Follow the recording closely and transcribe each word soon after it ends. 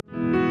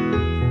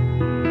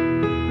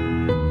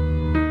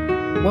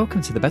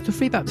Welcome to the Bethel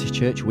Free Baptist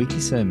Church Weekly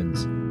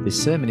Sermons.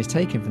 This sermon is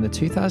taken from the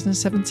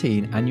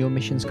 2017 Annual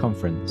Missions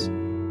Conference.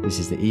 This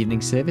is the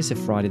evening service of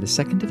Friday the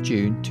 2nd of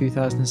June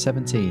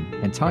 2017,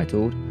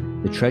 entitled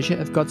The Treasure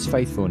of God's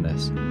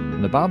Faithfulness,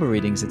 and the Bible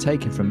readings are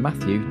taken from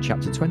Matthew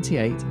chapter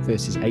 28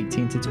 verses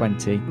 18 to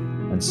 20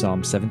 and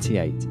Psalm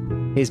 78.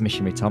 Here's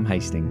missionary Tom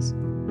Hastings.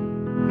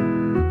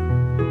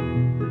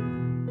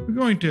 We're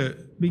going to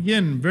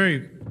begin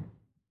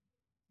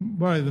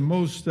by the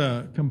most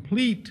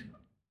complete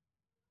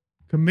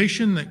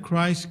commission that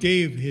Christ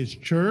gave his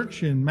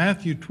church in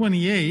Matthew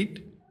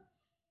 28.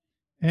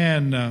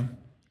 And,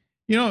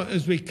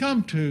 as we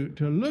come to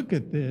look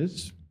at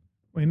this,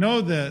 we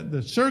know that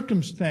the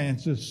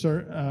circumstances,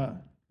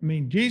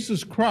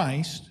 Jesus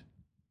Christ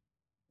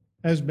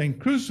has been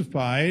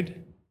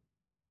crucified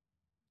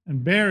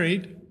and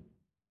buried.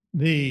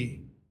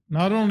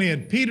 Not only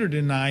had Peter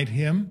denied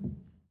him,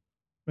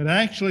 but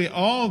actually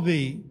all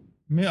the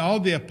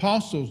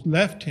apostles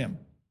left him.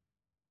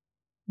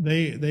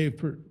 They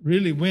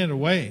really went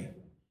away.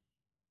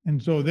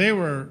 And so they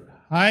were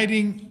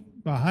hiding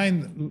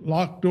behind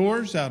locked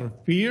doors out of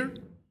fear.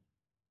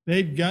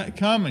 They'd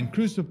come and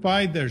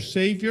crucified their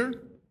Savior,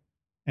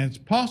 and it's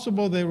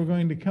possible they were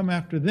going to come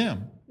after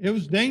them. It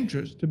was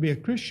dangerous to be a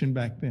Christian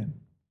back then.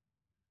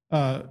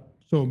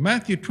 So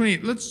Matthew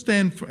 28, let's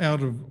stand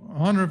out of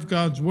honor of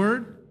God's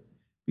Word,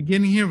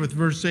 beginning here with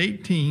verse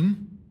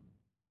 18.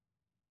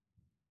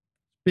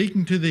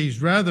 Speaking to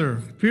these rather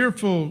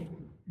fearful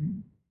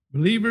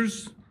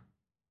believers,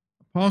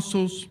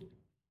 apostles,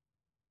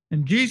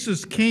 and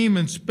Jesus came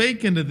and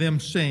spake unto them,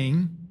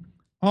 saying,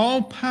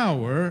 All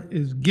power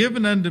is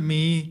given unto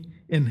me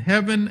in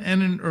heaven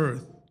and in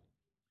earth.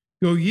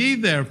 Go ye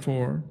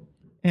therefore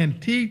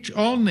and teach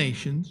all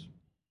nations,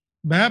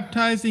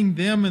 baptizing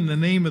them in the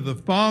name of the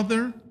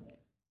Father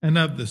and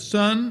of the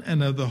Son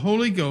and of the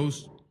Holy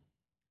Ghost,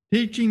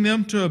 teaching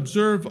them to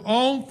observe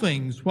all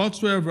things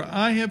whatsoever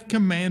I have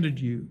commanded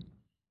you.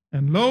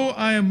 And lo,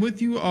 I am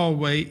with you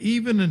always,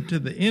 even unto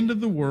the end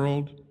of the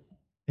world.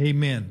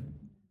 Amen.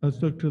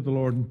 Let's look to the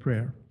Lord in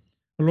prayer.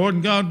 Lord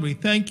and God, we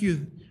thank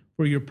you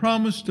for your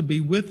promise to be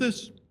with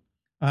us.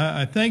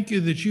 I thank you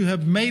that you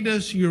have made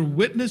us your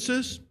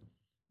witnesses.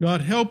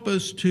 God, help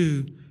us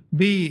to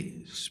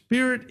be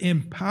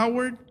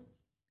Spirit-empowered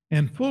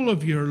and full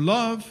of your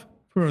love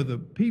for the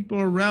people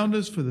around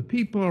us, for the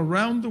people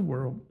around the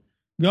world.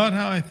 God,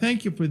 how I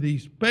thank you for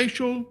these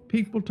special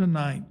people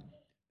tonight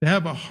to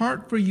have a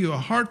heart for you, a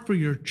heart for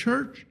your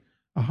church,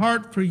 a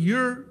heart for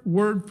your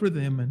word for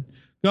them. And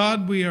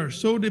God, we are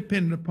so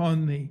dependent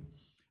upon the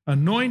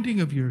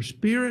anointing of your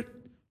Spirit.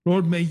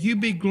 Lord, may you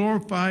be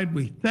glorified.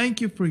 We thank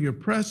you for your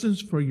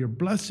presence, for your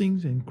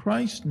blessings. In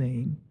Christ's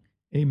name,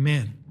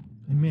 amen.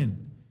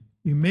 Amen.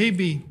 You may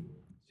be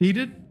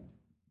seated.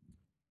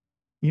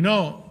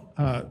 One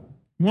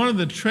of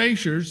the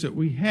treasures that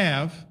we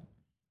have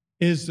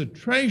is the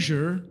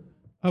treasure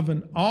of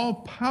an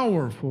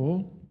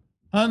all-powerful,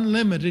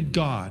 unlimited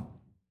God.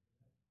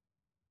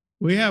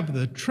 We have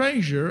the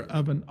treasure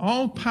of an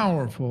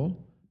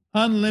all-powerful,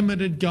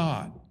 unlimited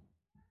God.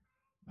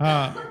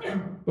 But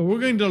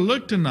we're going to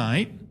look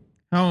tonight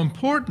how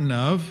important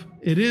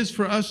it is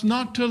for us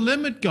not to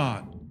limit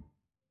God.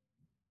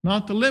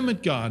 Not to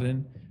limit God.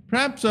 And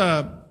perhaps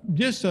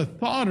just a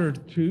thought or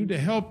two to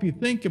help you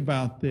think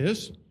about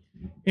this.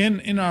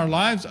 In our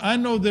lives, I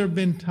know there have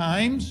been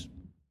times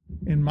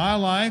in my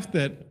life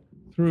that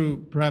through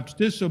perhaps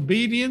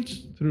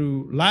disobedience,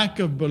 through lack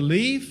of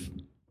belief,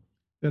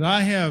 that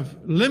I have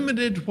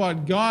limited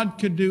what God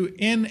could do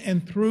in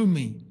and through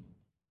me.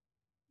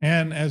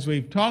 And as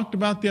we've talked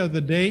about the other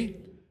day,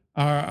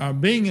 our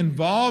being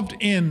involved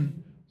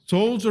in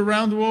souls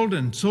around the world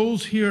and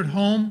souls here at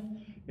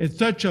home, it's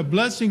such a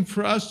blessing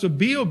for us to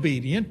be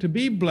obedient, to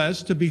be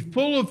blessed, to be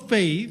full of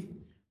faith,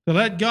 to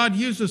let God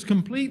use us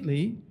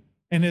completely.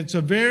 And it's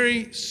a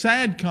very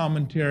sad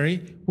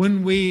commentary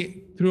when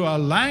we, through a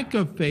lack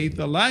of faith,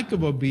 a lack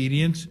of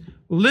obedience,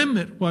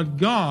 limit what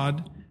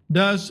God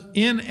does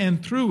in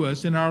and through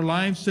us in our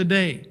lives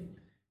today.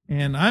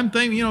 And I'm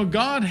thinking,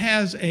 God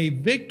has a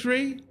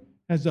victory,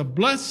 has a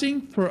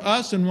blessing for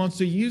us and wants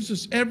to use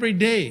us every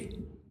day.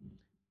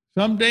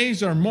 Some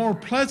days are more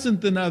pleasant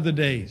than other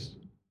days.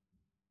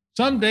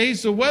 Some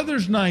days the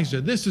weather's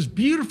nicer. This is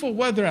beautiful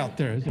weather out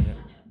there, isn't it?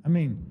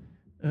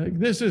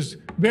 This is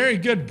very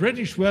good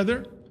British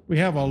weather. We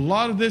have a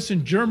lot of this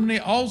in Germany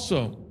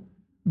also.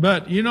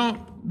 But,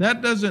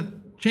 that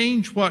doesn't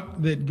change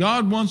that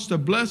God wants to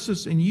bless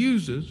us and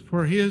use us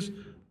for his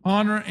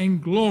honor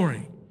and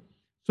glory.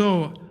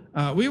 So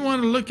we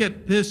want to look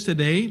at this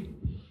today.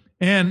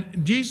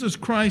 And Jesus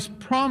Christ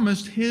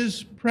promised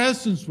his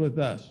presence with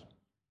us.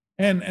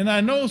 And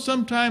I know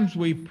sometimes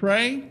we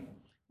pray.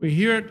 We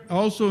hear it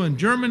also in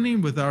Germany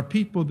with our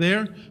people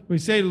there. We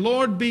say,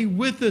 Lord, be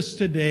with us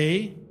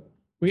today.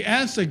 We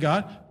ask that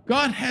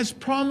God has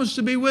promised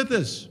to be with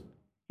us.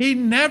 He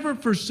never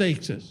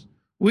forsakes us.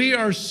 We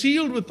are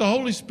sealed with the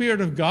Holy Spirit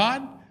of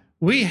God.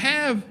 We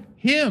have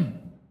him.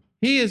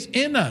 He is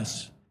in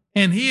us,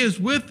 and he is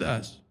with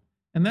us.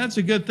 And that's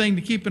a good thing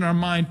to keep in our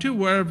mind, too,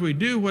 wherever we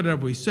do,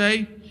 whatever we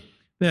say,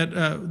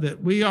 that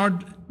we are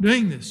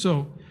doing this.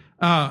 So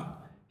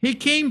he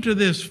came to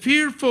this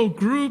fearful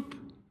group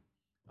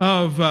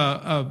of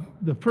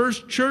the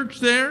first church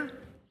there,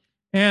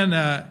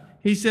 and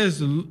he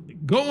says,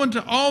 go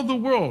into all the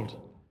world.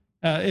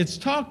 It's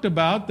talked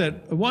about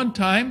that one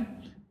time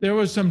there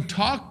was some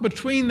talk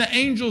between the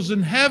angels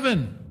in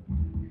heaven,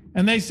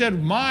 and they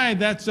said, my,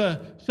 that's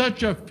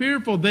such a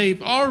fearful,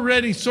 they've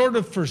already sort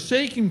of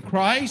forsaken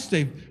Christ,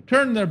 they've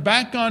turned their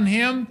back on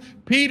him.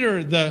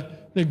 Peter,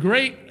 the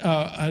great,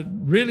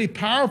 really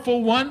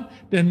powerful one,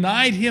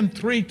 denied him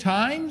 3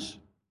 times.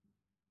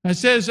 It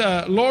says,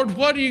 Lord,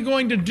 what are you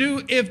going to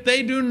do if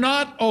they do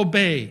not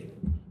obey?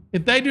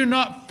 If they do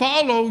not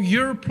follow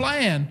your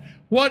plan?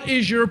 What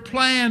is your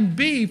plan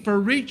B for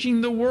reaching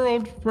the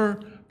world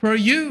for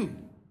you?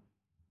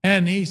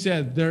 And he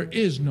said, there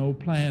is no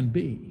plan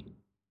B.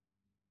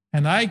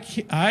 And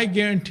I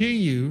guarantee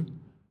you,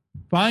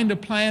 find a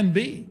plan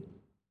B.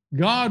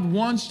 God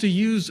wants to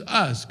use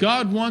us.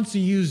 God wants to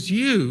use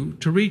you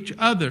to reach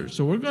others.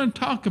 So we're going to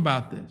talk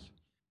about this.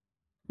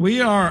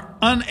 We are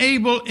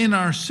unable in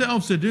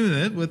ourselves to do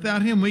this.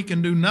 Without him, we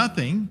can do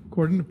nothing,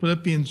 according to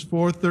Philippians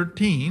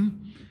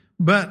 4:13.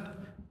 But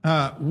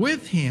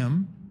with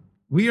him,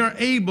 we are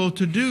able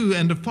to do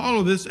and to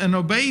follow this and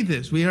obey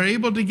this. We are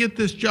able to get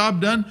this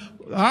job done.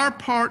 Our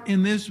part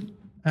in this,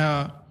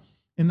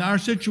 in our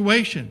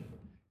situation.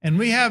 And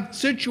we have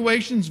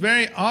situations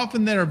very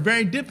often that are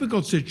very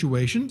difficult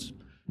situations.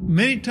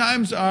 Many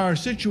times our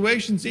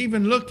situations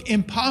even look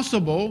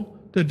impossible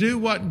to do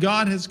what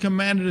God has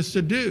commanded us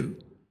to do.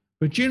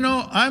 But you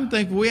know, I'm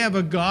thankful we have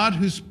a God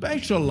who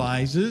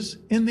specializes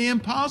in the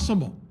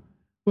impossible.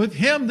 With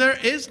him, there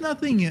is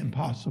nothing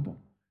impossible.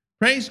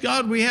 Praise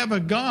God, we have a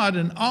God,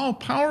 an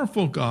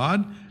all-powerful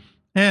God,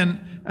 and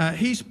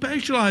he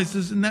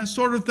specializes in that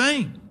sort of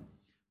thing.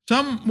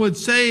 Some would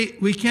say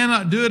we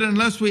cannot do it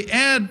unless we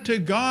add to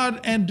God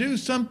and do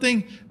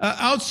something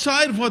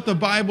outside of what the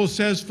Bible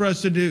says for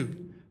us to do.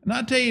 And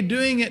I tell you,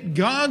 doing it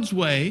God's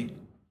way,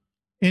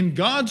 in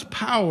God's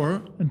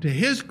power, and to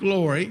his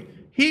glory,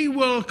 he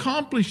will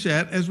accomplish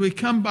that as we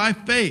come by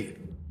faith.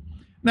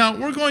 Now,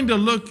 we're going to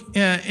look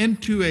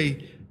into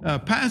a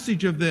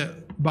passage of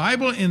the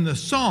Bible in the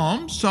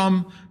Psalms,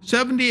 Psalm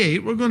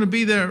 78. We're going to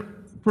be there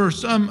for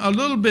a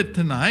little bit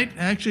tonight.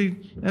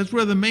 Actually, that's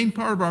where the main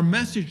part of our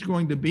message is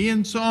going to be.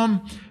 In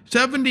Psalm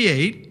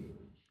 78,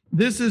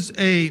 this is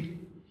a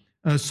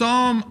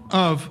psalm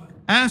of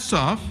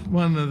Asaph,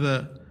 one of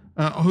the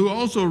who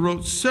also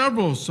wrote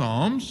several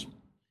psalms.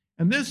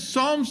 And this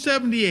Psalm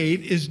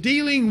 78 is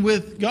dealing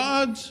with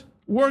God's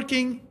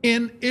working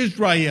in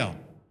Israel,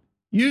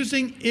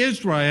 using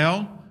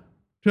Israel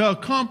to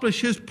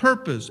accomplish his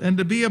purpose and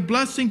to be a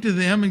blessing to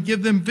them and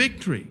give them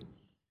victory.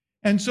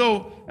 And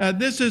so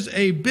this is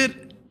a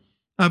bit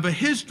of a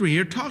history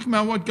here, talking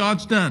about what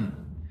God's done.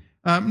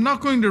 I'm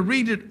not going to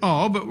read it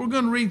all, but we're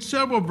going to read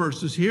several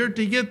verses here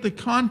to get the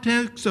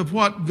context of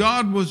what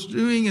God was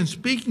doing and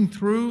speaking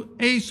through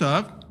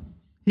Asaph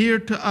here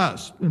to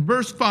us. In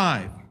verse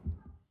 5,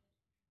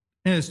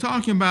 and it's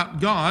talking about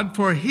God,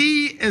 for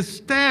he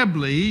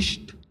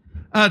established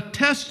a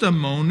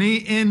testimony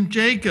in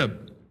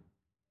Jacob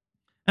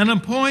and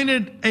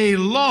appointed a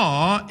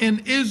law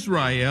in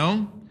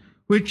Israel,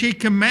 which he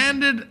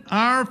commanded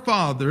our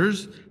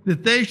fathers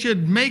that they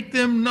should make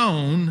them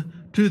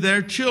known to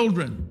their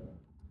children.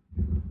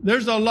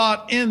 There's a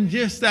lot in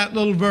just that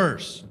little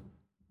verse.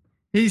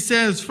 He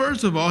says,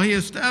 first of all, he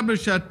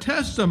established a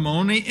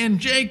testimony in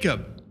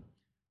Jacob.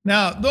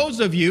 Now,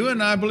 those of you,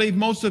 and I believe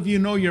most of you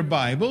know your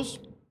Bibles,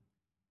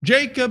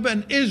 Jacob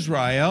and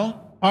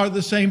Israel are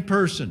the same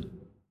person.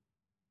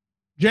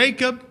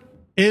 Jacob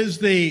is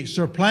the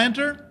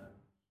supplanter,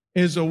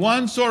 is the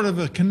one sort of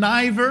a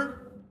conniver,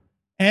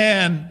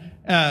 and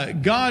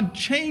God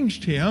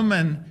changed him,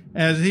 and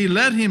as he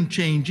let him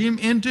change him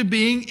into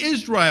being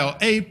Israel,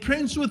 a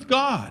prince with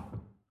God.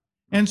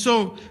 And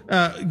so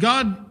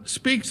God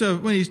speaks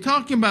of, when he's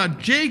talking about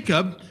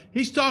Jacob,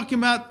 he's talking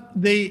about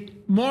the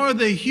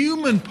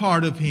human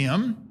part of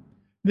him,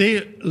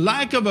 the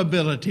lack of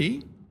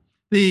ability,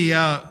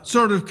 the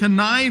sort of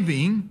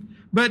conniving.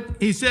 But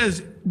he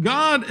says,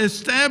 God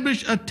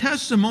established a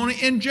testimony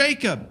in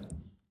Jacob.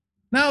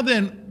 Now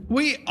then,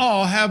 we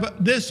all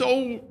have this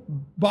old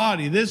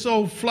body, this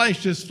old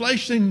flesh, this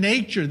fleshly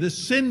nature, this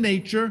sin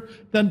nature,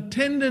 the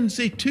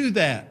tendency to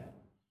that.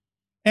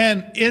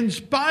 And in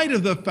spite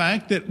of the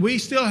fact that we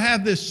still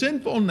have this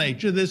sinful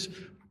nature, this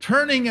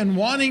turning and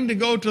wanting to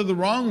go to the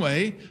wrong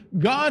way,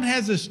 God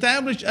has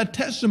established a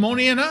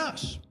testimony in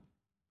us.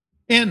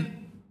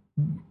 In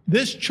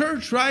this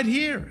church right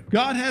here,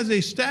 God has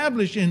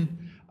established in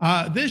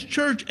this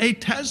church a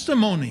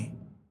testimony.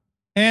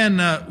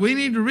 And we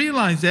need to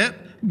realize that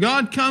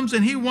God comes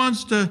and he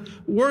wants to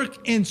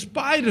work in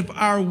spite of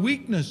our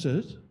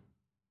weaknesses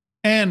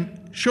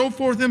and show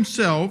forth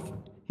himself.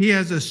 He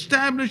has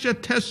established a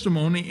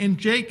testimony in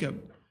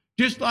Jacob.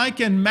 Just like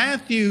in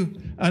Acts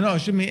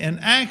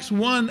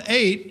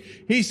 1:8,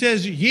 he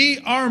says, ye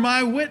are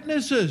my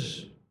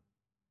witnesses.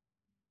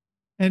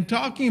 and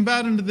talking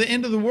about into the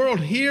end of the world,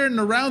 here and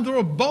around the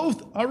world,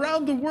 both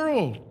around the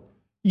world.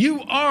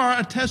 You are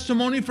a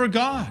testimony for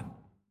God.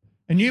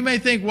 And you may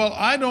think, well,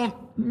 I don't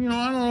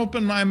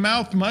open my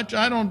mouth much.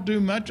 I don't do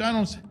much.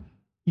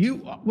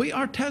 We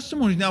are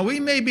testimonies. Now, we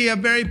may be a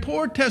very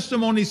poor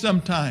testimony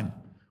sometime.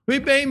 We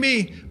may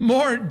be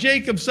more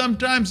Jacob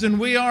sometimes than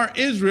we are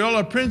Israel,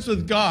 a prince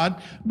with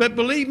God. But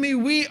believe me,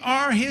 we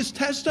are his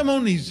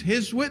testimonies,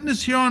 his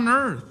witness here on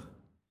earth.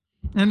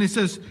 And he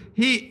says,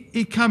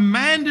 he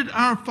commanded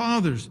our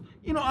fathers.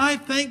 I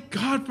thank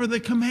God for the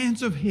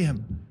commands of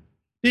him.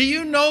 Do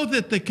you know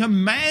that the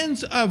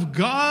commands of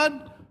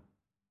God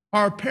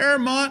are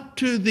paramount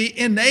to the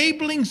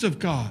enablings of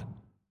God?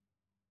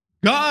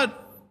 God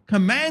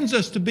commands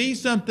us to be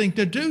something,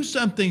 to do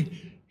something.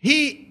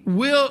 He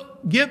will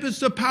give us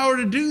the power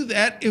to do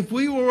that if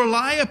we will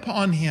rely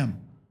upon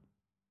him.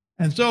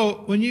 And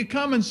so when you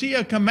come and see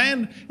a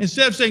command,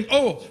 instead of saying,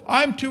 oh,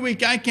 I'm too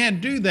weak, I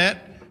can't do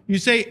that, you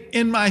say,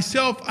 in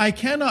myself, I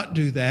cannot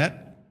do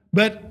that,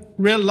 but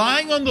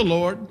relying on the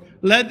Lord,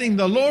 letting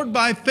the Lord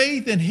by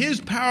faith and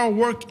his power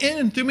work in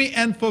and through me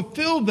and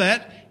fulfill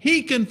that,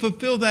 he can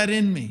fulfill that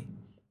in me.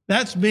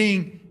 That's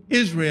being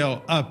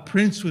Israel, a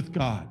prince with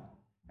God.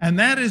 And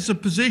that is a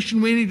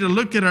position we need to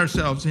look at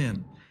ourselves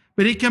in.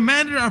 But he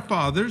commanded our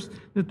fathers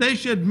that they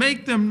should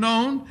make them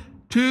known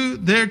to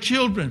their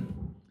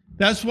children.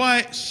 That's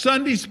why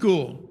Sunday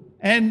school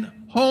and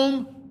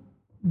home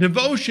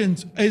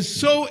devotions is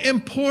so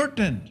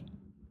important.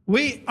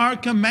 We are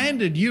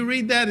commanded. You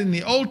read that in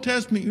the Old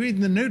Testament, you read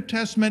in the New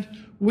Testament.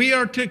 We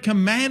are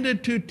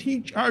commanded to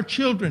teach our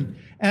children.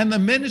 And the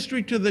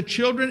ministry to the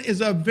children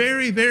is a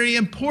very, very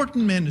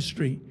important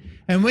ministry.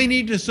 And we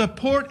need to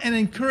support and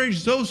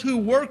encourage those who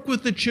work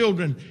with the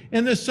children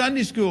in the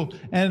Sunday school.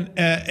 And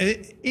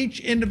each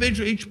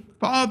individual, each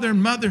father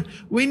and mother,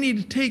 we need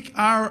to take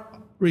our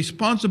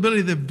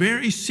responsibility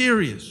very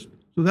serious.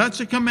 So that's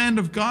a command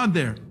of God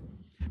there.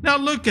 Now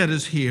look at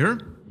us here.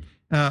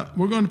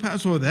 We're going to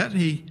pass over that.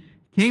 He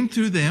came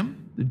through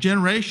them, the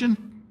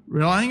generation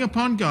relying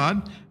upon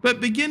God. But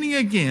beginning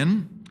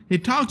again, he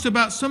talks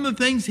about some of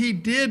the things he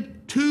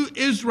did to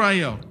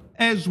Israel,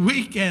 as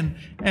weak and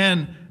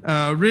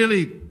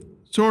really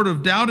sort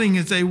of doubting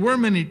as they were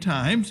many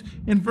times.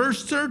 In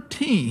verse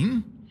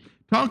 13,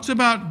 talks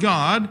about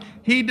God.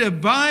 He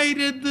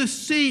divided the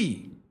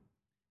sea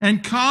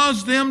and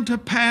caused them to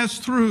pass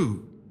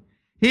through.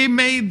 He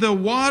made the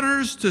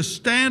waters to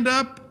stand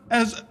up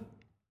as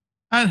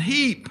a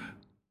heap.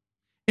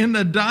 In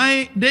the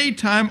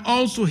daytime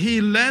also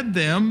he led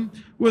them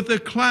with a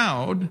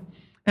cloud,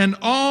 and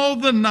all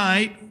the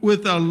night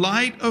with a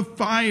light of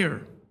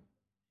fire.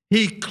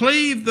 He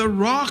cleaved the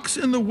rocks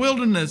in the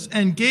wilderness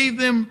and gave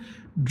them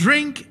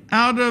drink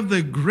out of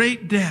the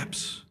great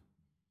depths.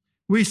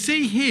 We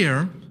see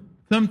here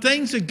some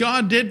things that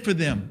God did for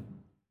them.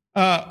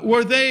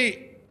 Were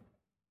they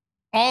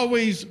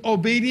always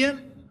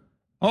obedient?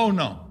 Oh,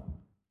 no.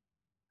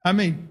 I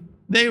mean,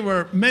 they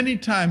were many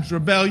times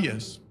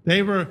rebellious.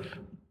 They were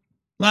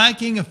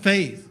lacking of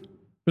faith.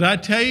 But I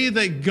tell you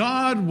that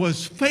God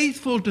was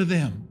faithful to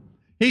them.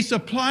 He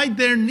supplied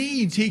their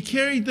needs. He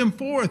carried them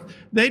forth.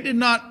 They did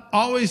not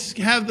always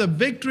have the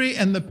victory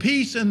and the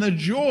peace and the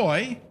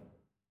joy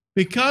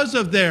because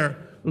of their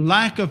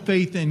lack of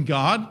faith in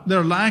God,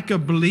 their lack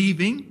of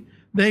believing.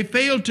 They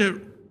failed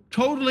to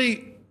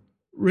totally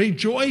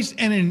rejoice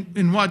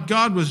in what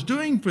God was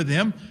doing for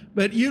them.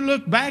 But you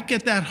look back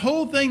at that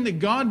whole thing that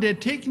God did,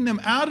 taking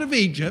them out of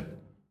Egypt,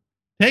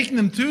 taking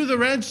them through the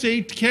Red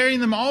Sea, carrying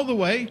them all the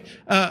way,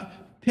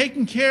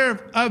 taking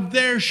care of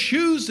their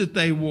shoes that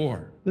they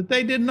wore, that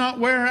they did not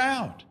wear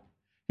out.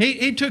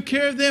 He took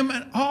care of them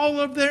and all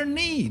of their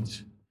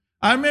needs.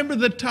 I remember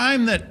the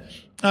time that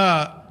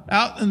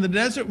out in the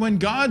desert when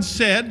God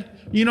said,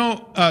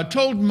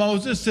 told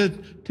Moses to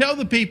tell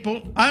the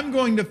people, I'm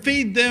going to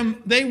feed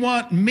them. They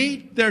want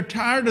meat. They're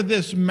tired of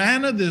this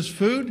manna, this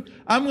food.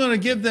 I'm going to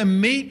give them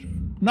meat,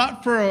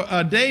 not for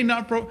a day,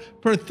 not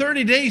for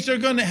 30 days. They're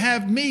going to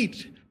have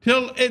meat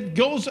till it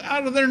goes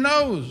out of their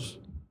nose.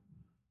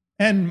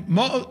 And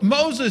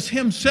Moses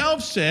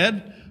himself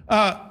said,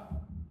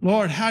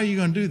 Lord, how are you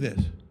going to do this?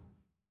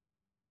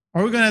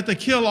 Are we going to have to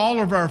kill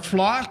all of our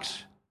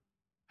flocks?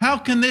 How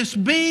can this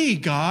be,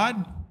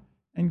 God?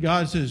 And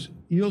God says,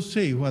 you'll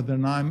see whether or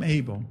not I'm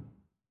able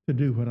to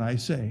do what I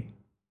say.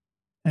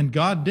 And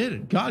God did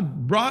it.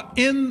 God brought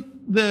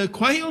in the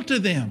quail to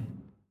them.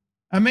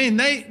 I mean,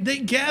 they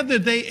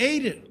gathered, they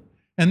ate it,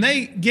 and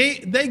they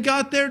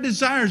got their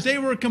desires. They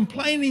were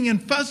complaining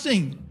and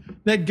fussing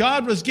that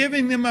God was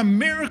giving them a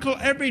miracle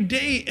every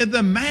day of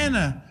the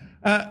manna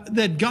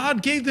that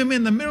God gave them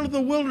in the middle of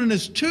the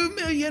wilderness. 2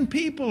 million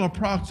people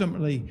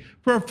approximately.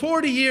 For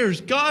 40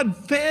 years, God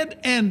fed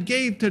and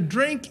gave to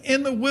drink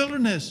in the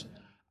wilderness.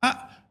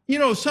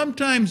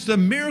 Sometimes the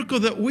miracle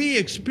that we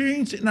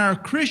experience in our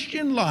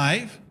Christian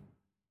life,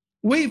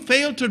 we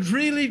fail to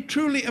really,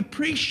 truly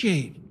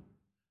appreciate.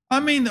 I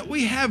mean, that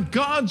we have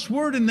God's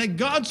word and that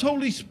God's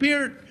Holy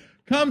Spirit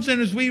comes,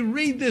 and as we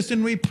read this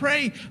and we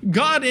pray,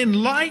 God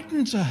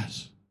enlightens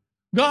us.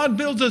 God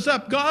builds us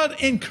up. God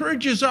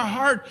encourages our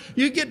heart.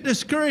 You get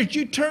discouraged,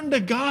 you turn to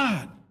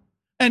God,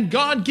 and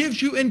God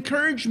gives you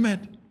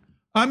encouragement.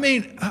 I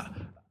mean,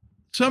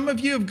 some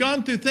of you have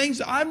gone through things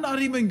I've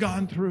not even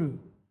gone through.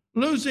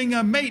 Losing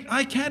a mate,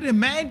 I can't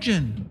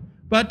imagine.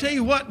 But I tell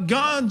you what,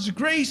 God's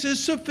grace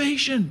is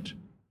sufficient.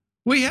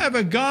 We have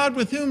a God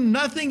with whom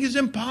nothing is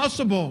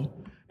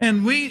impossible.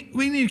 And we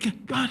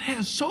need, God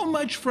has so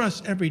much for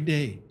us every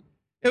day.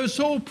 It was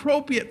so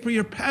appropriate for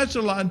your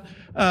pastor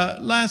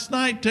last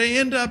night to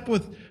end up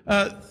with,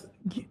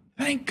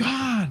 thank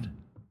God.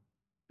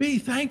 Be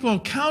thankful.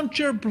 Count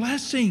your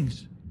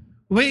blessings.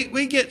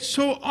 We get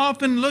so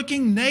often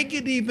looking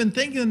negative and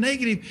thinking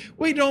negative.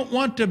 We don't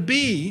want to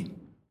be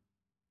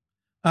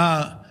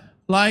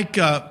like,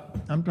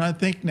 I'm trying to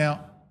think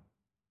now.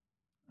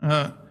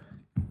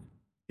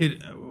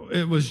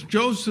 It was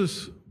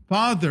Joseph's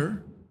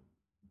father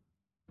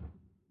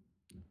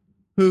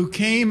who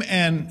came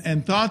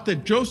and thought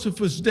that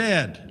Joseph was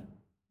dead.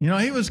 You know,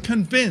 he was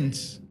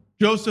convinced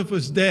Joseph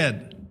was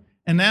dead.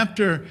 And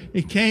after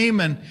he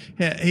came and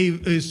he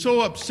was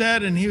so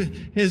upset, and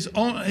his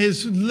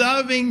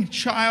loving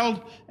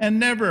child, and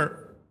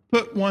never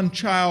put one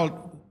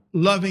child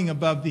loving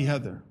above the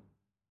other.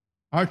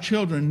 Our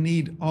children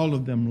need all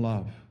of them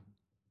love.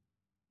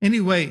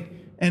 Anyway,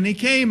 and he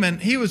came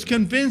and he was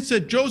convinced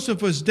that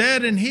Joseph was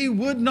dead, and he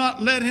would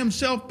not let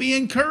himself be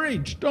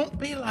encouraged. Don't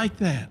be like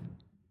that.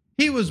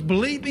 He was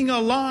believing a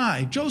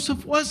lie.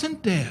 Joseph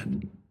wasn't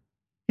dead.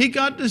 He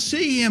got to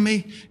see him.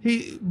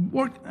 He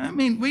worked. I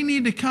mean, we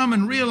need to come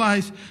and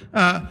realize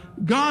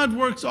God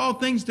works all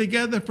things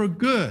together for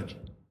good,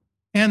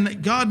 and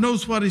that God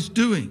knows what he's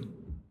doing.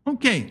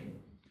 Okay,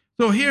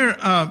 so here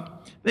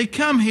they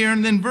come here,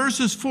 and then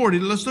verses 40.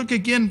 Let's look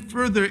again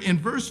further in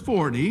verse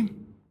 40,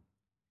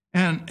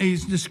 and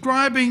he's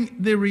describing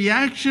the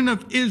reaction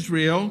of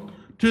Israel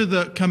to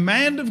the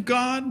command of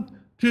God,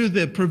 to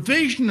the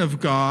provision of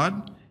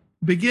God,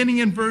 beginning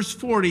in verse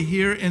 40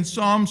 here in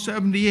Psalm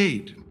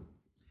 78.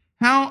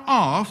 How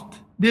oft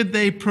did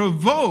they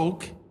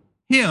provoke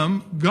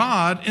him,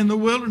 God, in the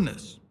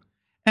wilderness,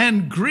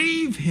 and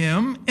grieve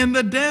him in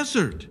the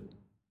desert?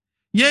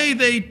 Yea,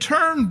 they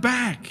turned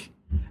back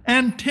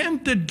and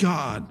tempted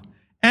God,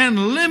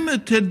 and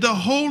limited the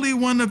Holy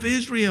One of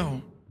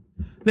Israel.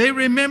 They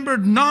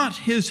remembered not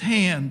his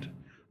hand,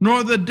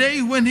 nor the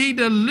day when he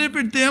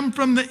delivered them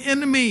from the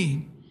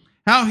enemy,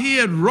 how he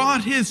had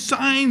wrought his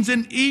signs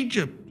in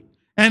Egypt,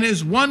 and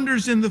his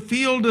wonders in the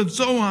field of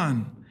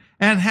Zoan,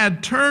 and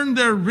had turned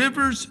their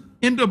rivers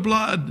into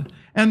blood,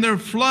 and their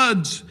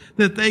floods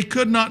that they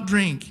could not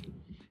drink.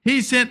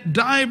 He sent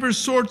divers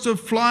sorts of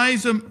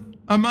flies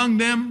among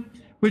them,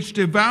 which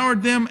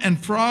devoured them,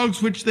 and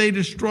frogs which they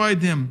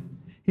destroyed them.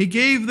 He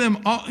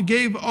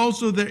gave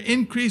also their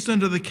increase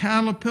unto the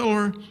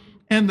caterpillar,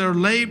 and their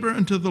labor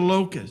unto the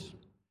locust.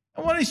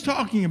 And what he's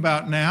talking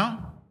about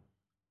now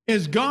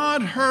is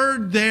God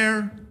heard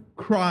their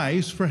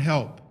cries for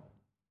help.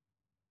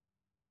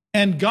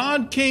 And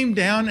God came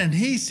down, and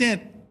he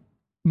sent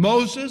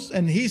Moses,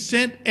 and he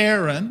sent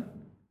Aaron,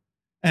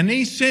 and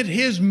he sent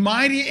his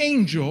mighty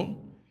angel,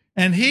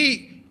 and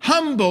he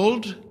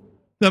humbled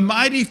the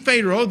mighty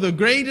Pharaoh, the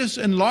greatest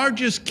and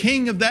largest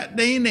king of that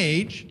day and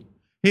age.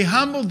 He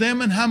humbled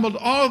them and humbled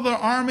all their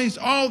armies,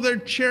 all their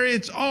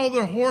chariots, all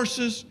their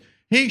horses.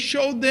 He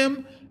showed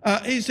them,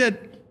 he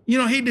said,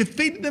 he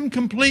defeated them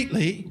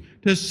completely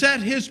to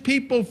set his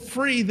people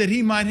free, that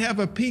he might have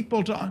a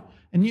people to.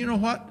 And you know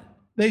what?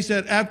 They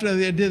said after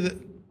they did it,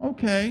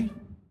 okay,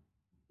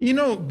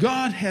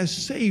 God has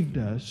saved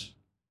us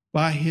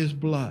by his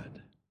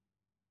blood.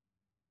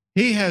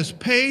 He has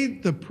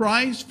paid the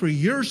price for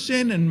your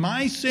sin and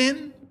my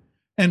sin,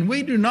 and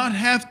we do not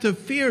have to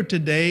fear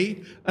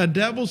today a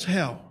devil's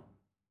hell.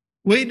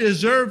 We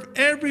deserve,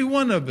 every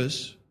one of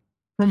us,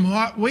 from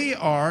what we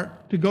are,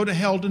 to go to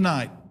hell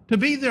tonight, to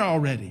be there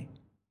already.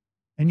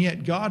 And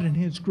yet God in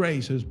his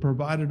grace has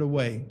provided a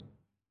way.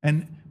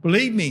 And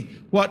believe me,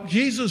 what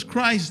Jesus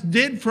Christ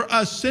did for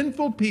us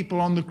sinful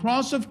people on the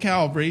cross of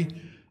Calvary,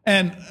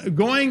 and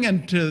going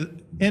into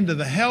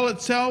the hell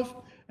itself,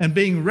 and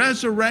being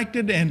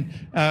resurrected,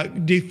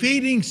 and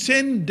defeating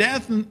sin,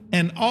 death,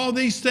 and all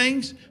these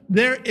things,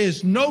 there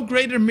is no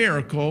greater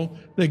miracle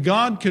that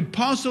God could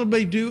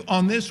possibly do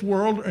on this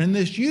world or in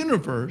this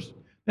universe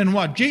than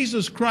what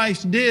Jesus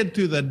Christ did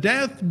through the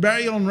death,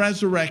 burial, and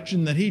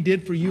resurrection that he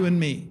did for you and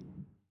me.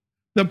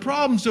 The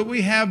problems that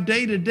we have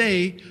day to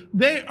day,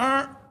 they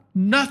are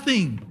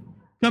nothing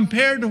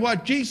compared to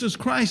what Jesus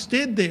Christ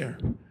did there.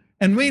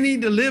 And we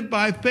need to live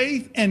by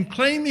faith and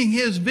claiming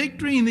his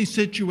victory in these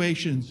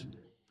situations.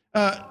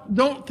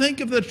 Don't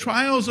think of the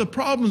trials, the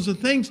problems, the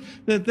things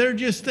that they're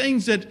just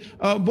things that,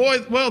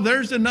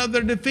 there's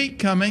another defeat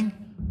coming.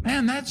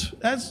 Man, that's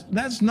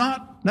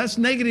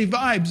negative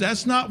vibes.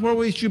 That's not where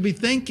we should be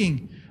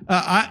thinking.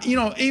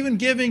 Even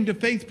giving to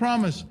Faith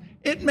Promise,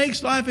 it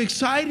makes life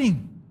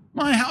exciting.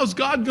 How's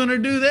God going to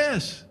do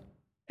this?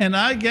 And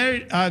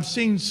I've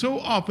seen so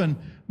often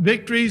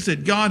victories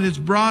that God has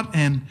brought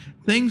and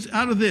things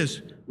out of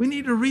this. We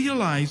need to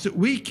realize that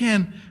we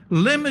can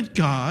limit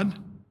God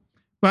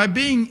by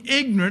being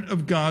ignorant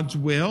of God's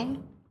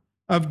will,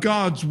 of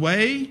God's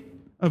way,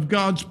 of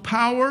God's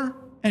power,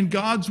 and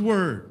God's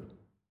word.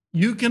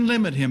 You can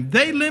limit him.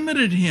 They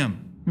limited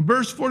him. In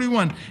verse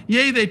 41,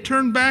 yea, they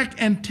turned back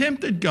and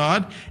tempted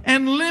God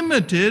and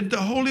limited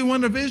the Holy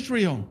One of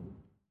Israel.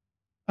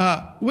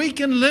 We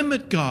can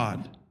limit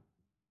God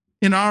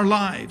in our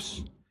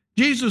lives.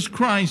 Jesus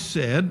Christ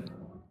said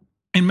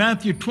in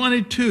Matthew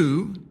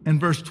 22 and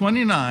verse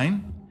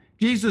 29,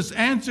 Jesus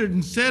answered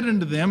and said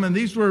unto them, and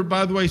these were,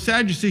 by the way,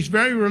 Sadducees,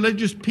 very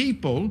religious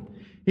people.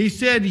 He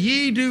said,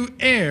 ye do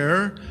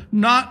err,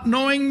 not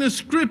knowing the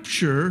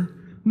Scripture,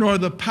 nor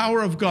the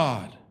power of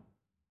God.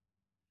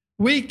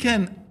 We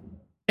can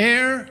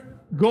err,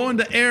 go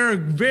into error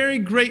very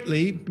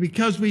greatly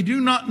because we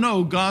do not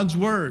know God's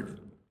word.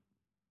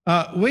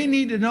 We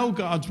need to know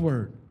God's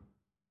word.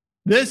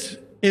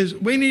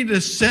 We need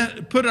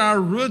to put our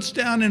roots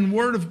down in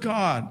word of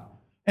God.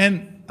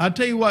 And I'll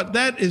tell you what,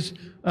 that is,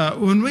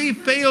 when we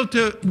fail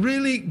to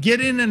really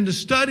get in and to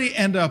study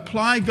and to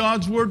apply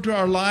God's word to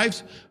our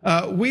lives,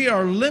 we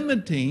are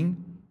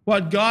limiting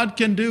what God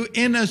can do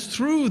in us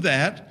through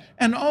that.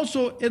 And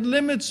also, it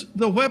limits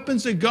the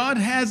weapons that God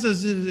has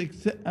as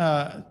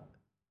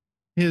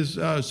his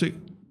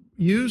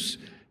use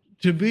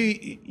to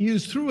be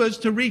used through us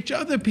to reach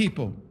other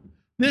people.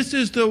 This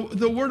is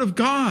the word of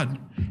God,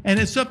 and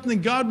it's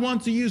something God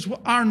wants to use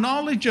our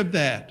knowledge of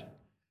that.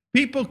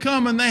 People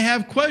come and they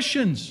have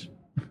questions.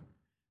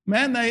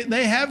 Man,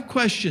 they have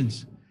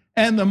questions.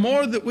 And the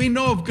more that we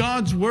know of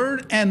God's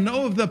word and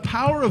know of the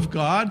power of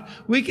God,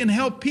 we can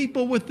help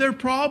people with their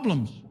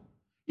problems.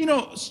 You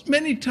know,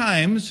 many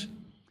times,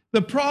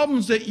 the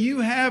problems that you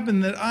have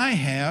and that I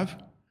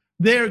have,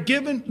 they're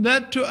given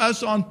that to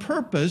us on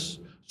purpose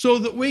so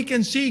that we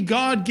can see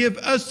God give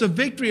us the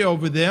victory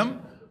over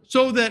them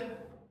so that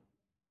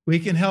we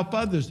can help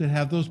others that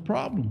have those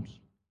problems.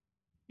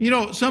 You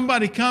know,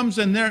 somebody comes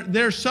and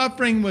they're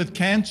suffering with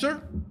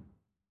cancer.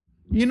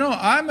 You know,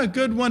 I'm a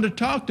good one to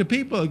talk to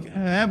people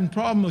having a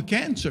problem with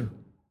cancer.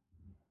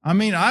 I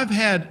mean, I've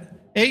had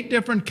 8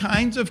 different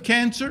kinds of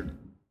cancer.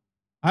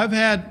 I've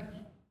had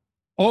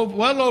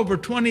well over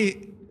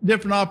 20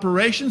 different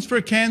operations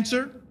for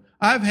cancer.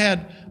 I've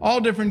had all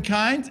different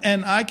kinds,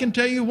 and I can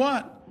tell you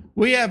what,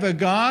 we have a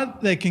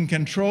God that can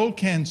control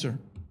cancer.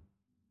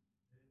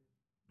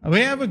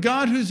 We have a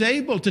God who's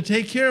able to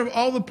take care of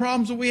all the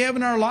problems that we have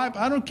in our life.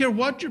 I don't care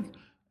what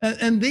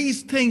and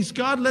these things,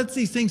 God lets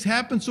these things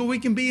happen so we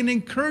can be an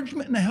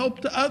encouragement and a help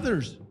to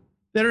others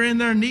that are in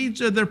their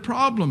needs or their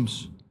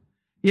problems.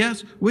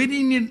 Yes, we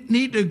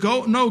need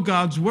to know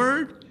God's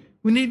word.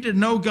 We need to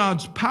know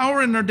God's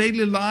power in our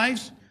daily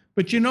lives.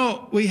 But you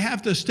know, we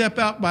have to step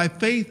out by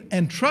faith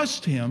and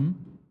trust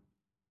him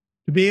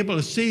to be able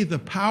to see the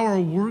power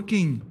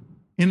working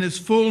in its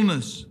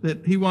fullness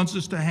that he wants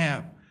us to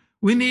have.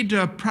 We need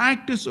to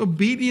practice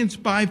obedience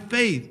by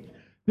faith.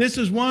 This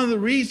is one of the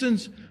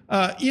reasons,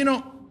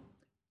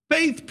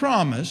 faith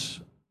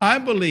promise, I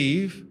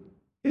believe,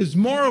 is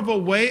more of a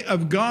way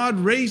of God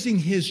raising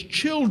his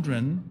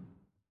children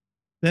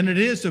than it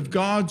is of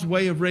God's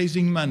way of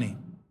raising money.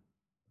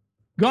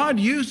 God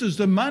uses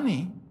the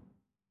money,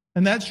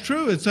 and that's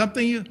true. It's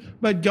something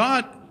but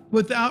God,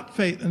 without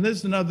faith, and this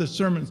is another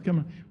sermon that's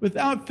coming,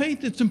 without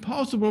faith, it's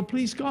impossible to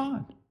please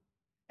God.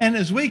 And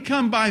as we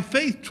come by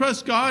faith,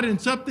 trust God in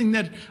something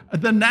that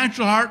the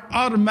natural heart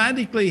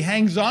automatically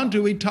hangs on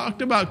to. We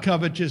talked about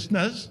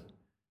covetousness.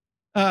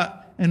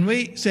 And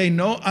we say,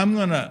 no, I'm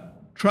going to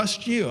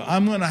trust you.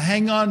 I'm going to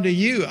hang on to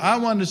you. I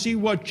want to see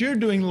what you're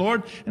doing,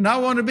 Lord, and I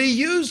want to be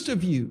used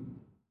of you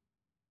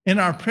in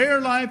our prayer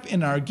life,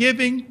 in our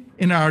giving,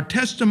 in our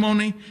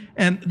testimony,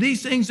 and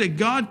these things that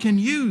God can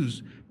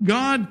use.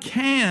 God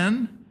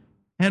can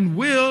and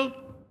will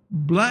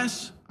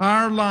bless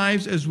our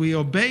lives as we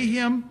obey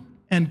him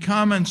and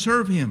come and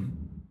serve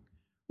him.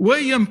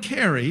 William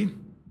Carey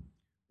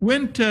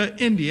went to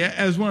India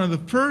as one of the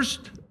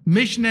first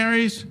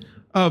missionaries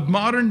of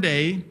modern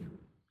day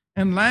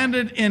and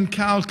landed in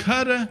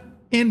Calcutta,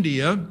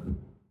 India,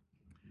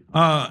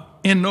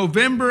 in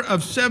November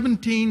of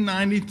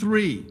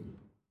 1793.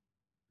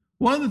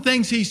 One of the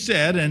things he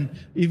said, and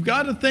you've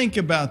got to think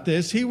about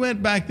this, he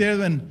went back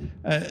there and,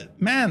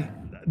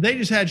 they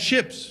just had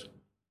ships.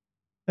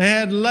 They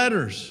had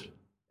letters.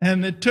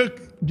 And it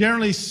took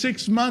generally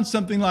 6 months,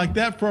 something like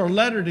that, for a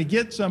letter to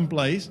get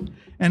someplace.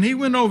 And he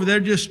went over there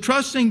just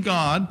trusting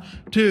God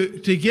to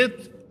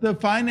get the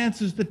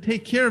finances to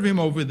take care of him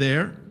over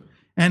there.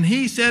 And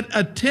he said,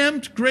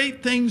 attempt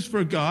great things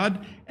for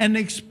God and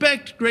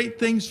expect great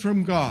things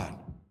from God.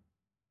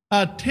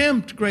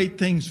 Attempt great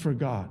things for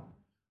God.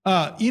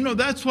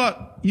 That's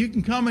what you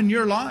can come in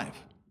your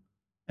life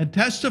and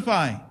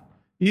testify.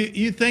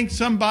 You think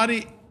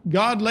somebody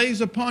God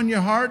lays upon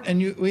your heart,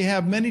 and we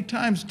have many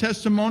times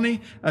testimony,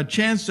 a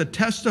chance to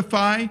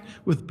testify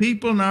with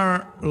people in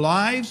our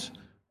lives.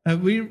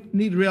 We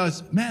need to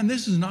realize, man,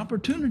 this is an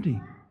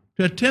opportunity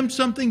to attempt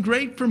something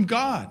great from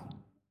God.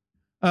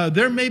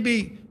 There may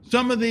be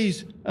some of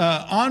these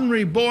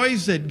ornery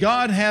boys that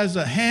God has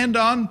a hand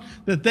on,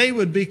 that they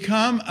would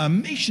become a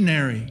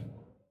missionary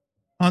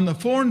on the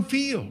foreign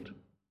field.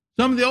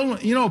 Some of the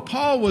old,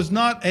 Paul was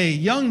not a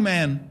young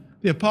man,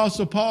 the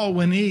Apostle Paul,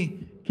 when he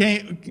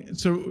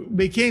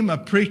became a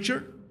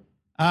preacher.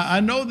 I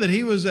know that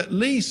he was at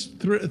least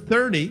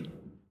 30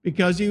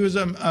 because he was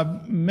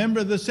a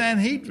member of the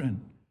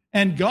Sanhedrin.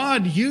 And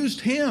God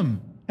used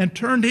him and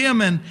turned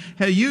him and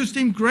used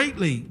him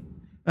greatly.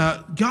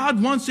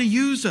 God wants to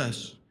use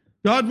us.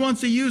 God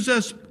wants to use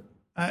us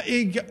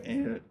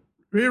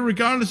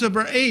regardless of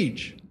our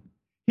age.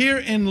 Here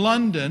in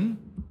London,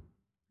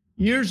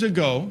 years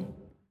ago,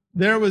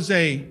 there was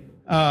an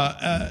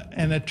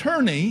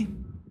attorney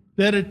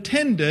that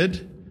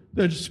attended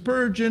the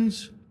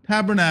Spurgeon's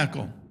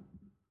Tabernacle.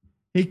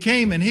 He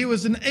came, and he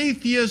was an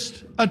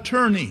atheist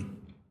attorney.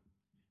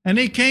 And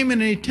he came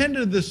and he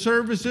attended the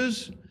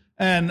services,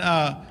 and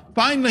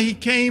finally he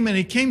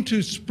came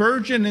to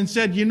Spurgeon and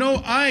said,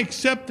 I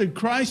accepted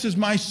Christ as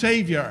my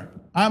Savior.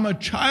 I'm a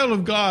child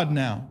of God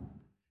now.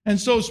 And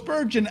so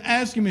Spurgeon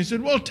asked him, he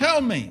said, well,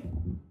 tell me,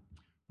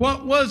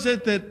 what was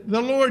it that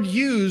the Lord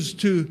used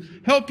to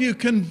help you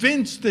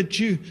convince that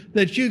you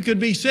could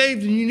be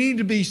saved and you need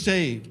to be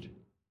saved?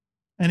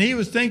 And he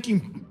was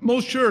thinking,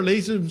 most surely,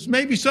 he said,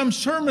 maybe some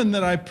sermon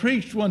that I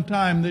preached one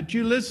time that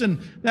you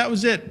listened, that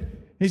was it.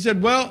 He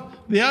said, well,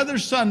 the other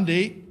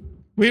Sunday,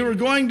 we were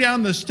going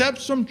down the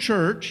steps from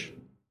church,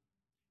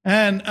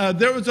 and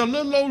there was a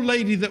little old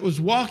lady that was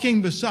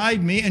walking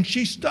beside me, and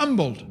she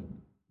stumbled.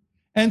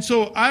 And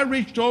so I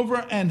reached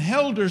over and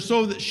held her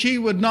so that she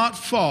would not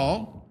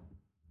fall.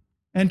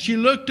 And she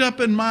looked up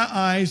in my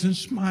eyes and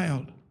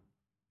smiled.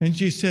 And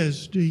she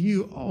says, do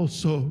you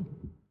also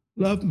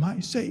love my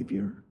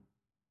Savior?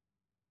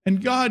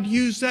 And God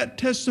used that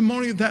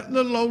testimony of that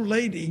little old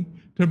lady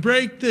to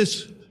break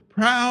this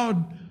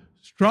proud,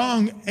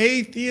 strong,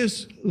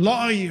 atheist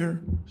lawyer's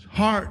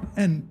heart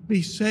and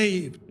be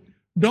saved.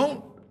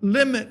 Don't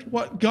limit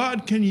what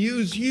God can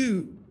use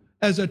you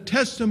as a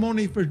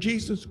testimony for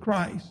Jesus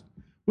Christ.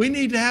 We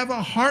need to have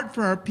a heart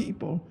for our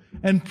people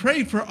and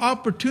pray for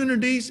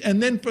opportunities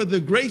and then for the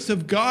grace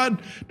of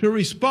God to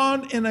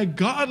respond in a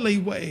godly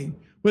way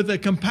with the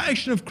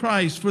compassion of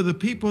Christ for the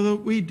people that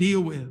we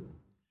deal with.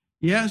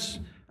 Yes,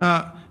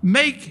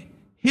 make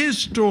his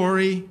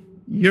story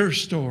your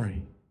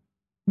story.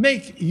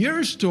 Make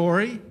your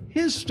story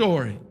his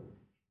story.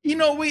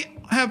 We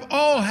have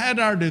all had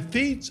our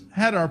defeats,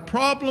 had our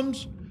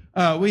problems.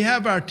 We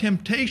have our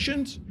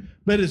temptations,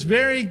 but it's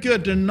very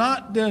good to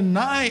not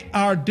deny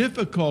our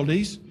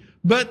difficulties,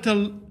 but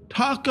to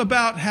talk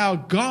about how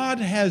God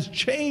has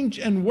changed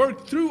and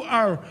worked through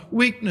our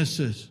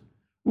weaknesses.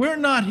 We're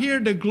not here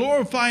to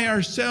glorify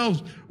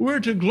ourselves. We're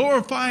to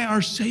glorify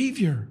our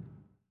Savior.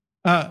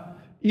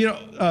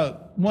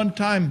 One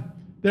time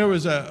there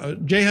was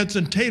J.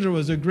 Hudson Taylor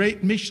was a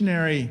great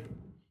missionary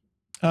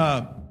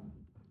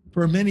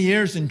for many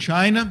years in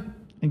China,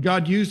 and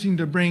God used him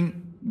to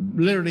bring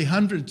literally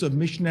hundreds of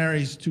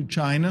missionaries to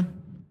China.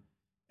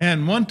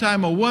 And one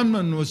time a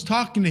woman was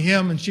talking to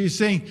him, and she was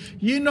saying,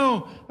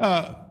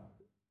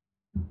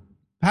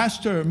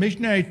 Pastor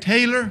Missionary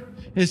Taylor,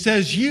 it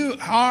says you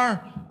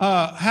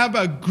have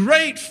a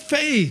great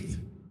faith.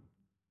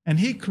 And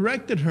he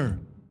corrected her.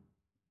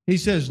 He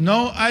says,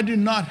 no, I do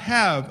not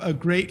have a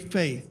great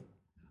faith.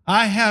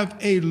 I have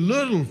a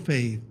little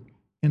faith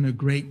in a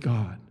great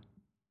God.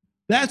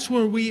 That's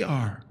where we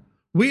are.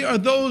 We are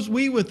those,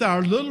 with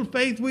our little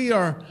faith, we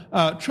are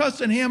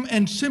trusting him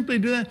and simply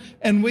do that.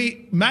 And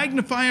we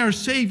magnify our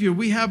Savior.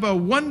 We have a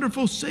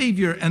wonderful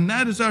Savior, and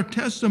that is our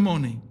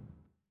testimony.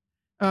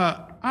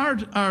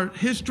 Our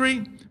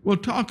history, we'll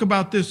talk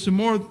about this some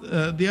more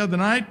the other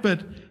night,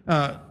 but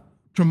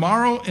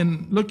tomorrow,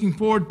 and looking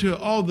forward to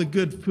all the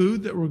good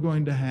food that we're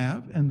going to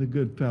have and the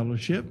good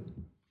fellowship.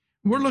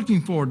 We're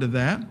looking forward to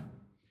that.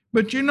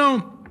 But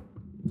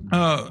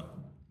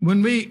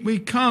when we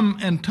come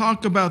and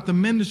talk about the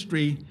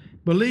ministry,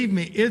 believe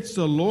me, it's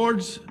the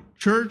Lord's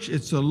church.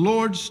 It's the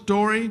Lord's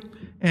story.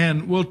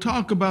 And we'll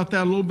talk about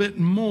that a little bit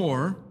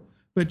more.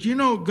 But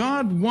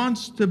God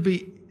wants to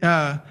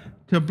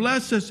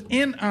bless us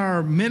in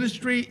our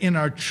ministry, in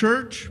our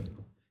church.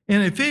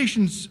 In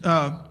Ephesians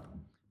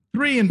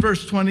 3 and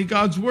verse 20,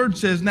 God's word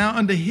says, now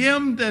unto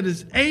him that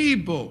is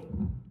able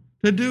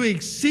to do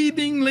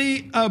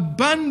exceedingly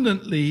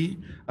abundantly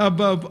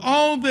above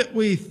all that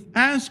we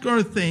ask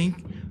or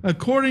think,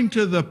 according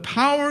to the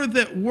power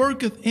that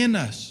worketh in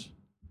us.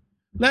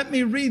 Let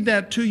me read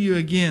that to you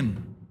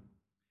again.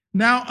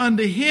 Now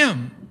unto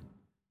him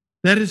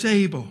that is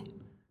able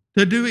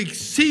to do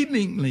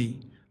exceedingly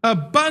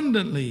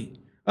abundantly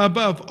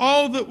above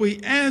all that we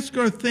ask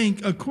or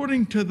think,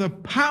 according to the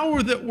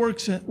power that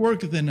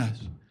worketh in us.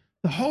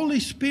 The Holy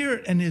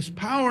Spirit and his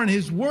power and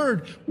his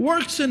word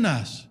works in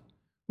us.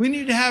 We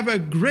need to have a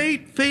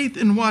great faith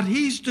in what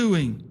he's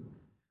doing.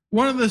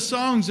 One of the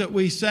songs that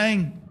we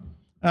sang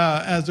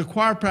as a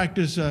choir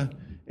practice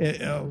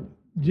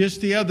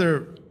just the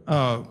other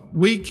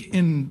week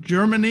in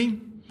Germany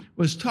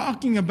was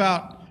talking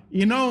about,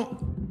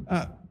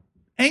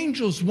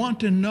 angels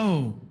want to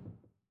know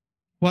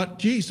what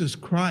Jesus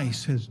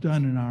Christ has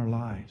done in our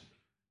lives.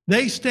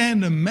 They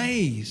stand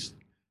amazed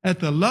at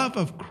the love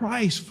of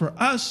Christ for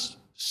us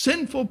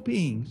sinful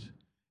beings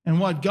and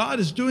what God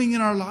is doing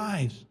in our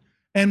lives.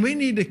 And we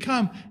need to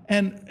come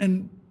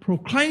and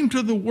proclaim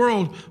to the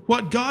world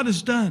what God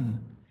has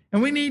done.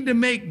 And we need to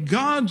make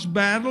God's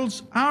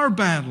battles our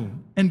battle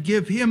and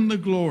give him the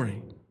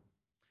glory.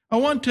 I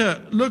want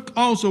to look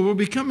also, we'll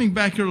be coming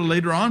back here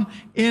later on,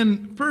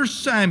 in 1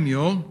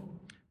 Samuel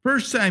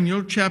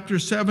chapter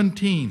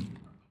 17.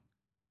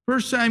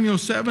 1 Samuel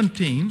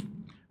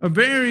 17, a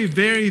very,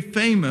 very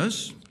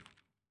famous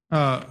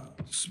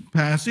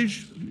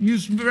passage,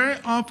 used very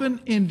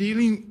often in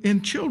dealing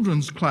in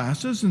children's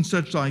classes and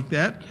such like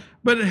that,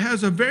 but it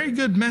has a very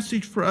good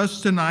message for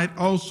us tonight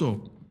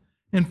also.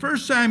 In 1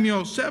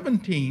 Samuel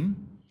 17,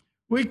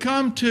 we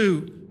come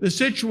to the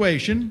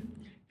situation,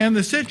 and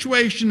the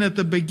situation at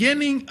the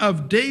beginning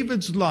of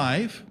David's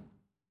life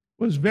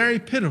was very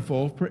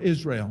pitiful for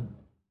Israel.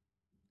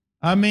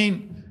 I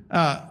mean,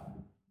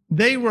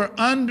 they were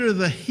under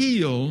the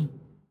heel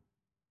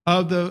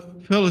of the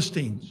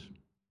Philistines.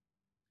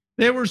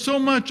 They were so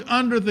much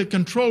under the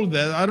control of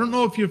that. I don't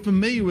know if you're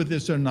familiar with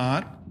this or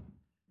not,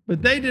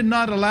 but they did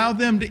not allow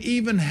them to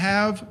even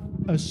have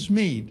a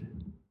smeed.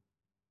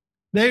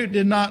 They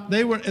did not,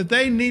 if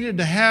they needed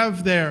to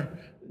have their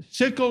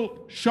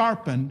sickle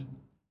sharpened,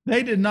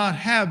 they did not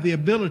have the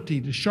ability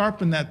to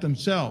sharpen that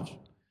themselves.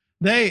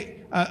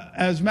 They,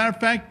 as a matter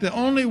of fact, the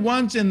only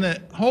ones in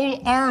the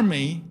whole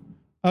army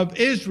of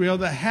Israel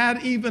that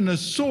had even a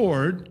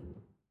sword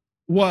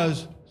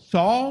was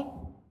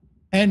Saul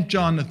and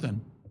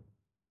Jonathan.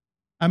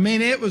 I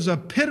mean, it was a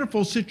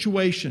pitiful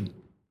situation.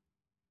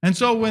 And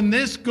so when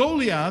this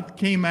Goliath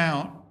came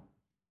out,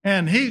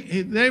 and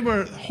they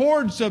were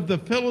hordes of the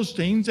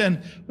Philistines,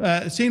 and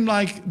it seemed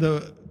like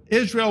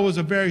Israel was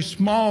a very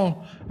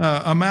small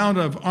amount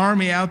of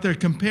army out there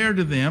compared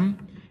to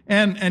them,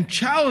 and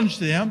challenged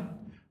them.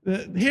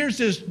 Here's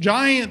this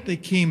giant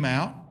that came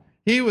out.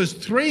 He was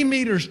 3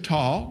 meters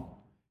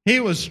tall. He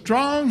was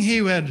strong.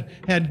 He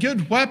had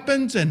good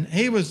weapons, and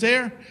he was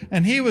there,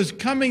 and he was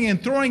coming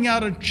and throwing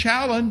out a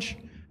challenge,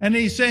 and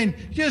he's saying,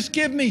 just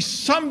give me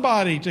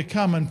somebody to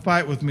come and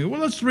fight with me. Well,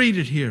 let's read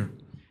it here.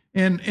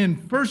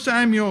 In 1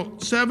 Samuel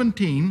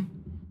 17,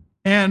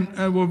 and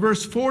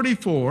verse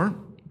 44,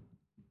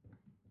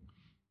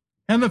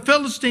 and the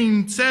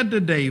Philistine said to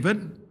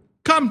David,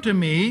 come to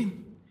me,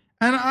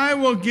 and I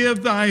will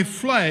give thy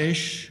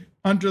flesh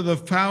unto the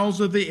fowls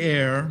of the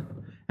air,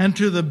 and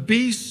to the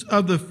beasts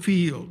of the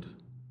field.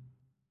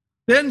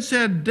 Then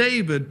said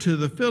David to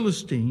the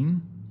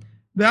Philistine,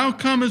 thou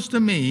comest to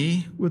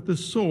me with the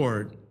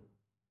sword,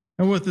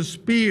 and with the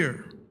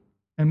spear,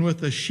 and with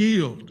the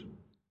shield.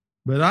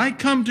 But I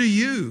come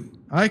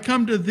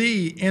to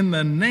thee in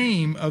the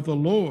name of the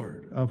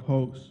Lord of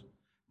hosts,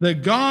 the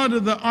God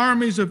of the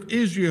armies of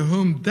Israel,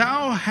 whom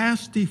thou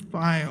hast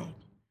defiled.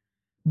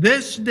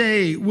 This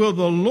day will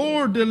the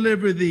Lord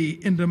deliver thee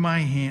into my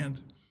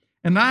hand,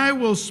 and I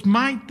will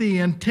smite thee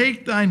and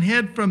take thine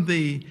head from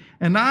thee,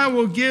 and I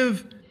will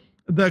give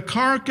the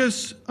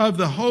carcass of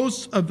the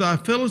hosts of thy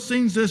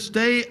Philistines this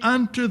day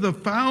unto the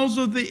fowls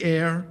of the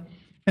air,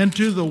 and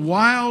to the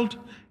wild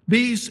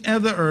beasts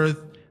of the earth,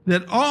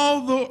 that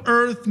all the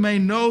earth may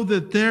know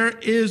that there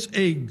is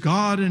a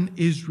God in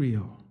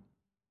Israel.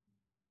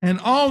 And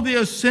all the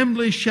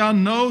assembly shall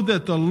know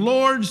that the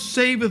Lord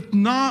saveth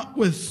not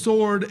with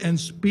sword and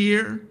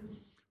spear,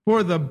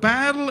 for the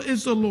battle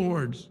is the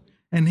Lord's,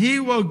 and he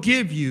will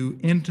give you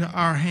into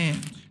our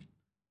hands.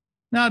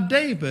 Now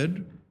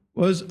David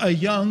was a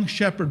young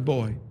shepherd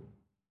boy,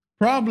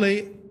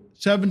 probably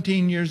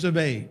 17 years of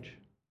age.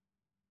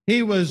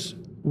 He was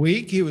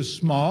weak, he was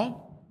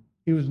small,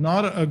 he was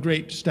not a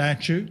great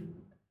stature.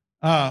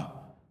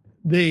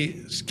 The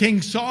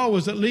King Saul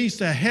was at least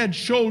a head and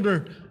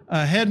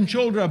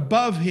shoulder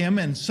above him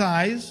in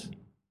size.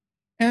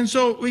 And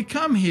so we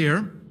come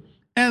here,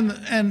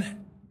 and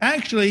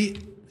actually,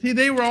 see,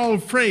 they were all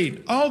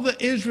afraid. All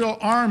the Israel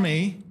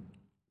army,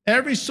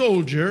 every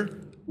soldier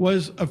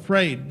was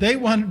afraid. They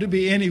wanted to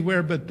be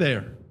anywhere but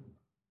there.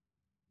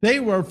 They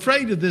were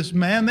afraid of this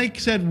man. They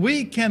said,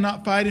 we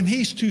cannot fight him.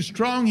 He's too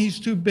strong. He's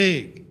too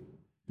big.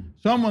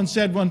 Someone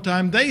said one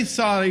time they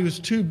thought he was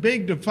too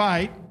big to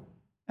fight,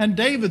 and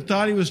David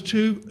thought he was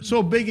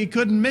so big he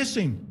couldn't miss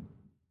him.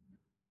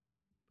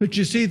 But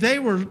you see,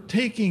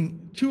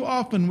 too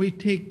often we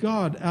take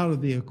God out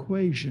of the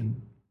equation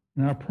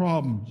in our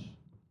problems.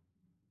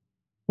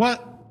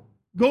 What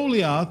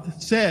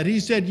Goliath said, he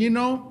said,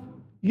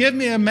 give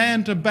me a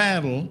man to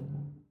battle.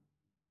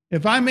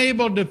 If I'm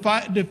able to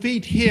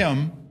defeat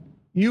him,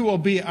 you will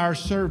be our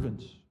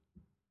servants.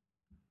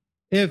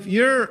 If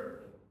your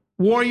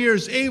warrior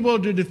is able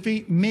to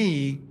defeat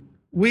me,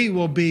 we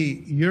will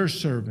be your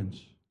servants.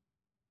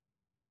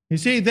 You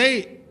see,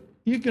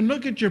 you can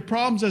look at your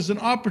problems as an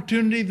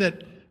opportunity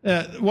that,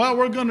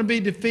 we're going to be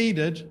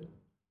defeated.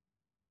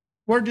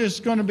 We're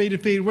just going to be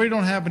defeated. We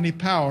don't have any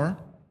power.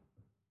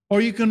 Or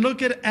you can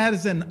look at it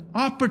as an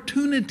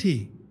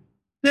opportunity.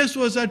 This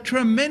was a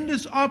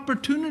tremendous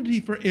opportunity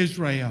for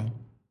Israel.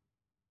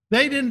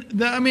 They didn't,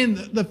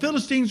 the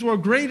Philistines were a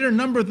greater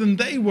number than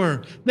they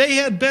were. They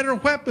had better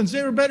weapons.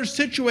 They were better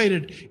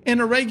situated. In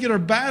a regular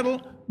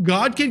battle,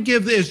 God could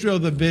give Israel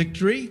the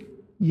victory,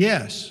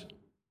 yes,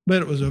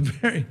 but it was a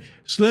very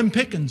slim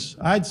pickings,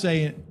 I'd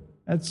say.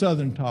 That's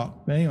Southern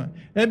talk. But anyway,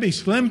 it'd be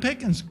slim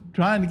pickings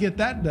trying to get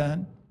that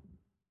done.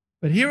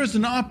 But here was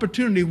an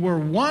opportunity where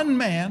one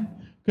man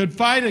could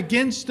fight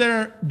against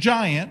their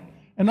giant,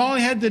 and all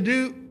he had to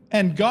do,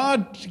 and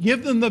God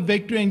give them the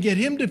victory and get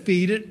him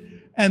defeated,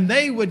 and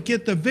they would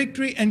get the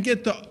victory and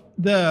get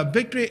the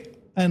victory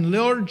and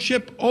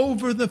lordship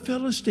over the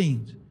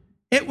Philistines.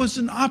 It was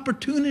an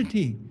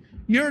opportunity.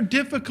 Your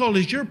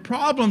difficulties, your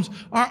problems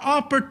are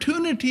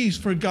opportunities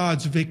for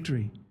God's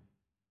victory.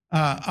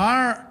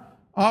 Our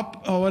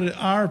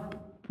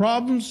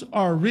problems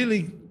are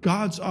really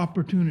God's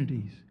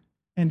opportunities.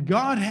 And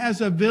God has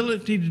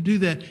ability to do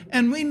that.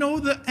 And we know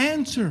the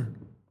answer.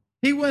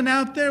 He went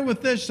out there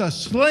with a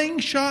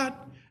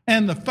slingshot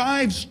and the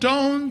 5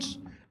 stones,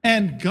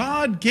 and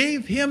God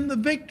gave him the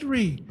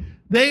victory.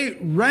 They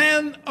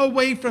ran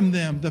away from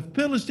them, the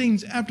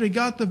Philistines, after he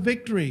got the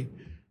victory.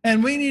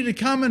 And we need to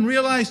come and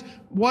realize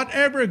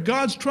whatever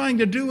God's trying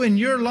to do in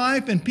your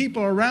life and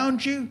people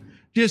around you,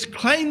 just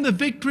claim the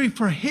victory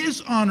for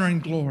his honor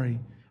and glory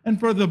and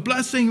for the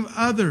blessing of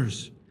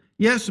others.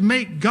 Yes,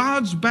 make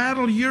God's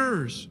battle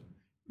yours.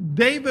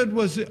 David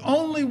was the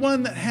only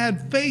one that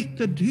had faith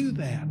to do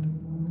that.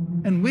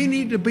 And we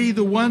need to be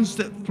the ones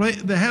that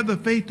have the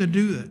faith to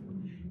do it.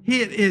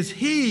 It is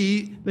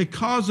he that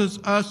causes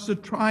us to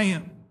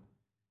triumph.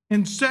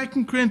 In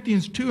 2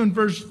 Corinthians 2 and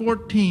verse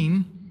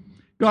 14,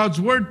 God's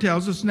word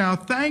tells us, "Now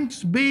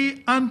thanks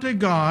be unto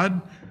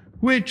God,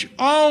 which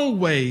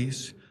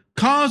always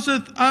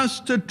causeth us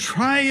to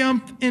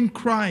triumph in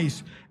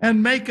Christ,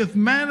 and maketh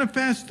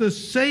manifest the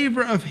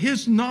savor of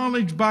his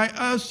knowledge by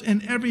us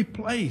in every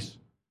place."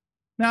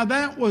 Now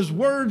that was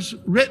words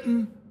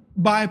written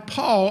by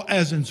Paul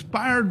as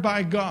inspired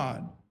by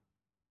God.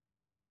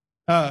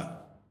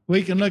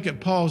 We can look at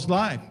Paul's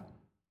life.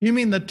 You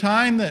mean the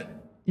time that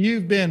he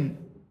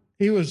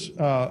was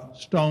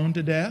stoned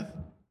to death?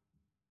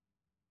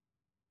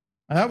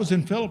 That was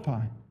in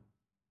Philippi.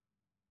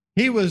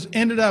 He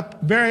ended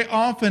up very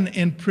often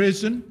in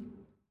prison.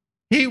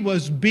 He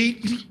was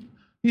beaten.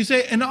 You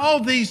say, and all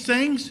these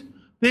things,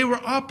 they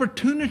were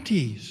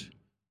opportunities.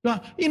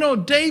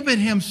 David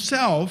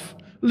himself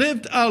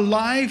lived a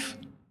life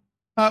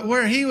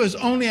where he was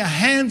only a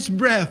hand's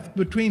breadth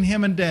between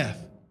him and death.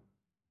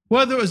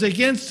 Whether it was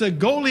against the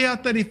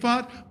Goliath that he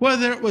fought,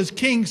 whether it was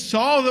King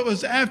Saul that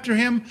was after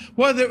him,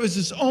 whether it was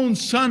his own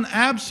son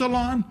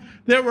Absalom,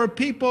 there were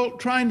people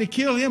trying to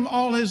kill him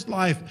all his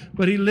life,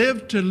 but he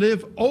lived to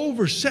live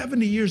over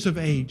 70 years of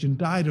age and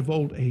died of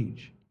old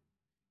age.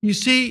 You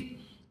see,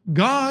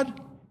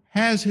 God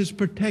has his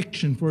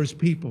protection for his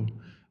people.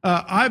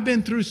 I've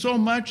been through so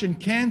much and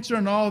cancer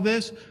and all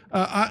this.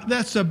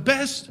 That's the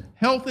best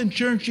health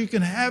insurance you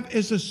can have,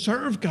 is to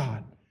serve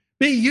God.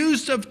 Be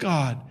used of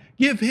God.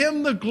 Give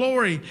him the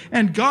glory.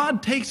 And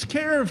God takes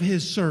care of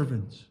his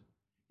servants.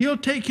 He'll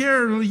take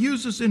care and he'll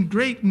use us in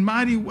great and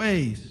mighty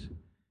ways.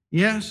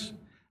 Yes,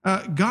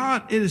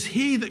 God, it is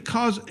he that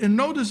caused, and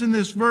notice in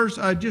this verse,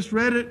 I just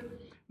read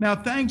it. "Now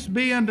thanks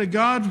be unto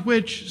God,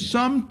 which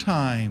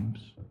sometimes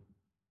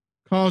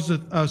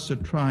causeth us to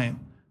triumph."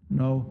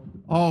 No,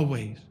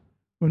 always.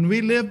 When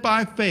we live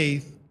by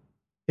faith,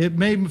 it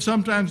may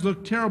sometimes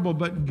look terrible,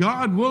 but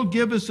God will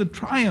give us a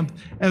triumph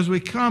as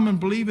we come and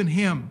believe in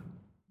him.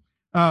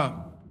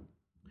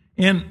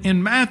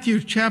 In Matthew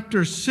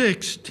chapter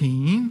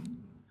 16,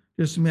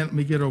 just a minute, let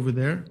me get over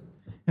there.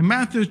 In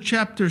Matthew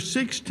chapter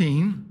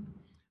 16,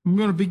 I'm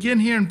going to begin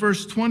here in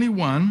verse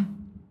 21.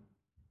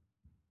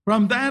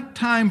 "From that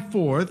time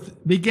forth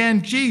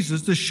began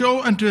Jesus to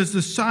show unto his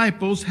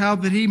disciples how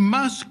that he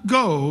must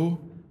go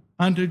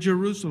unto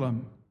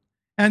Jerusalem,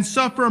 and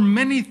suffer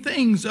many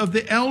things of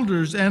the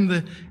elders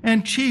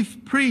and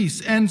chief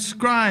priests and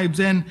scribes,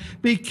 and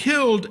be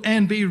killed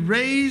and be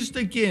raised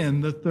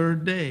again the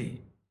 3rd day.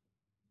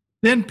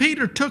 Then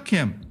Peter took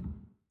him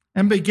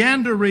and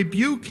began to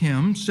rebuke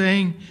him,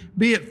 saying,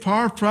 Be it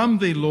far from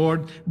thee,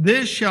 Lord,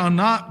 this shall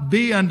not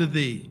be unto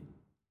thee.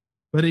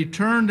 But he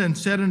turned and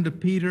said unto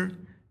Peter,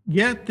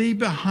 Get thee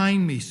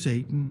behind me,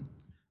 Satan.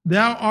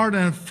 Thou art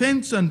an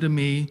offense unto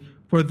me,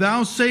 for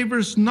thou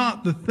savorest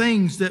not the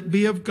things that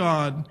be of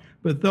God,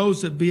 but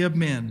those that be of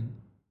men.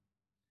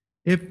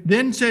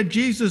 Then said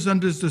Jesus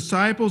unto his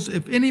disciples,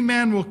 If any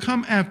man will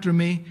come after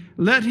me,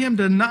 let him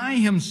deny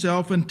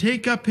himself and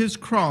take up his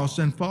cross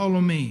and follow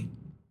me.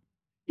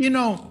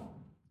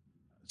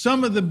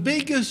 Some of the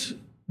biggest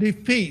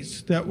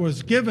defeats that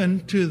was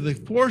given to the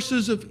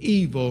forces of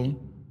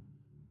evil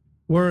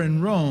were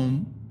in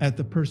Rome at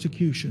the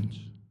persecutions.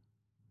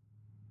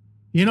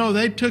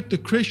 They took the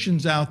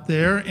Christians out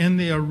there in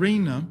the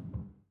arena,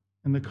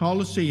 in the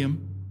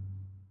Colosseum,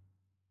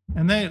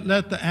 and they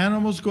let the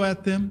animals go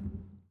at them.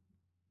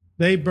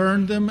 They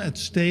burned them at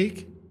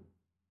stake.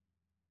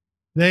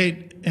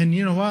 And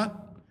you know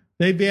what?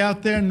 They'd be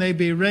out there and they'd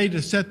be ready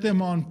to set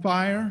them on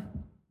fire.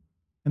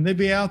 And they'd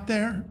be out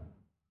there.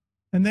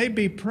 And they'd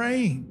be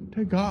praying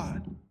to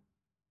God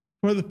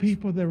for the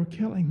people that were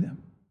killing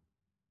them.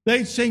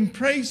 They'd sing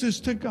praises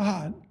to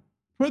God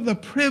for the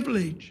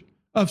privilege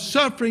of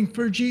suffering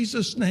for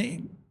Jesus'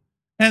 name.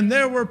 And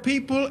there were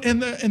people in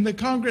the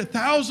Congress,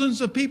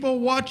 thousands of people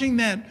watching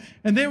that,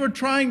 and they were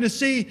trying to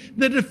see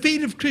the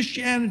defeat of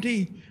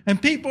Christianity. And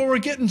people were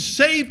getting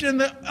saved in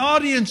the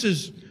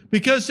audiences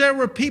because there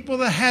were people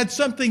that had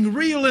something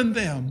real in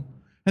them,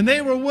 and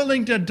they were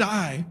willing to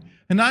die.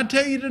 And I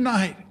tell you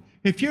tonight,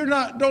 if you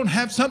don't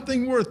have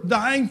something worth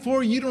dying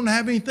for, you don't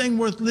have anything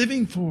worth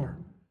living for.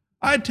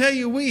 I tell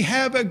you, we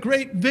have a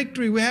great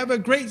victory. We have a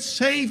great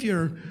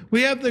Savior.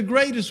 We have the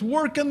greatest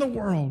work in the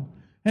world.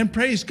 And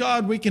praise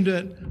God, we can do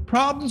it.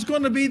 Problems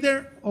going to be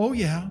there? Oh,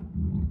 yeah.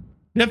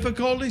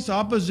 Difficulties,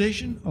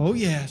 opposition? Oh,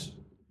 yes.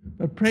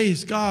 But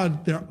praise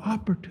God, there are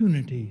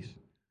opportunities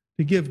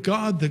to give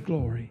God the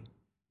glory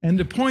and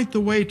to point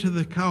the way to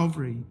the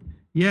Calvary.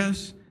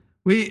 Yes,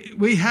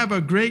 we have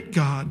a great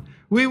God.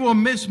 We will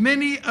miss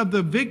many of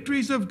the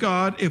victories of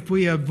God if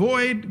we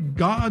avoid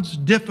God's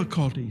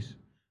difficulties.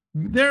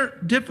 There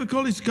are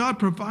difficulties God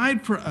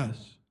provides for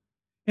us.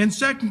 In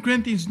 2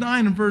 Corinthians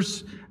 9 and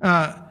verse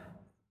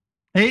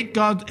 8,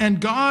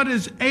 God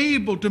is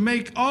able to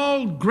make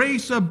all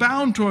grace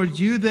abound towards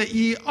you, that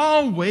ye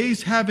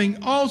always,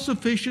 having all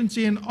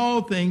sufficiency in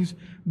all things,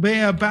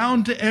 may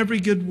abound to every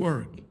good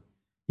work.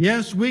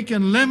 Yes, we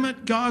can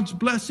limit God's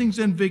blessings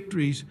and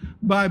victories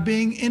by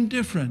being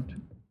indifferent.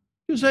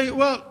 You say,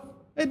 well,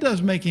 it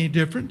doesn't make any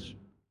difference.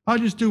 I'll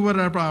just do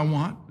whatever I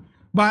want.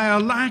 By a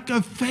lack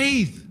of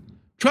faith,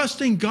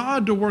 trusting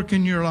God to work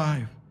in your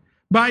life.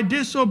 By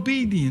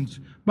disobedience,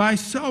 by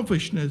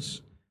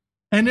selfishness.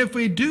 And if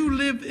we do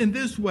live in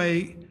this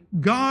way,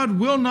 God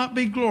will not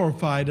be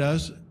glorified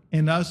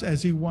in us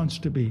as he wants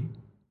to be.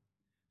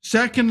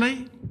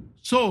 Secondly,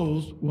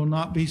 souls will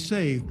not be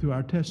saved through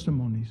our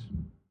testimonies.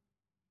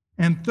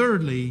 And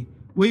thirdly,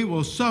 we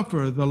will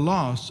suffer the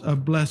loss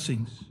of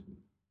blessings.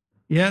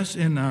 Yes,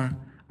 in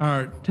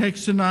our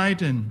text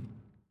tonight and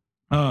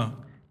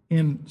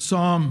in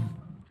Psalm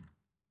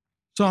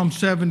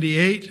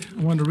 78,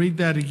 I want to read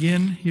that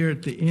again here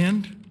at the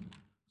end.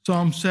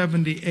 Psalm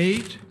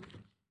 78.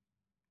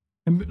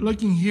 And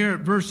looking here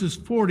at verses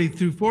 40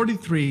 through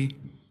 43,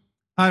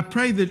 I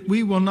pray that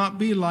we will not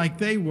be like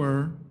they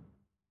were.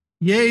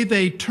 Yea,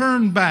 they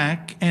turned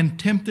back and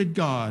tempted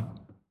God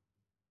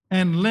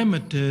and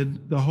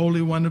limited the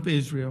Holy One of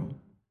Israel.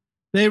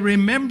 They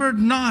remembered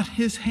not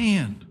his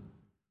hand,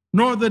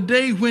 nor the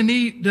day when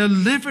he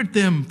delivered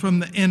them from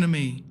the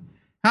enemy,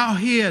 how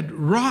he had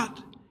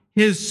wrought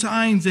his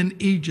signs in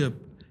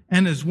Egypt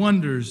and his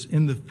wonders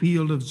in the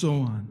field of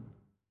Zoan.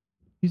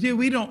 You see,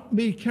 we don't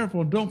be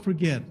careful, don't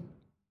forget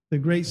the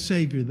great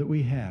Savior that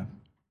we have,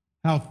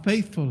 how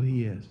faithful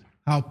he is,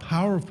 how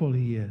powerful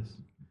he is,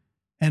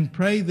 and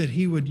pray that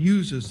he would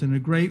use us in a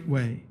great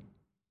way.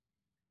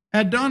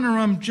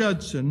 Adoniram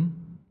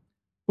Judson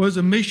was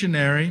a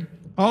missionary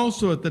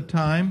also at the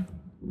time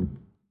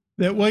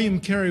that William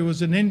Carey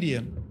was in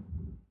India,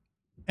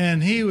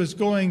 and he was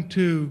going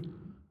to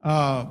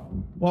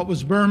what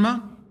was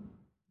Burma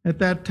at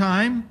that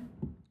time.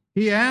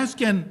 He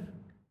asked, and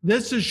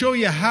this to show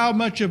you how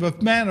much of a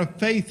man of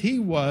faith he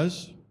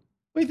was.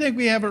 We think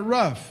we have it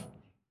rough.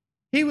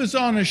 He was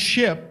on a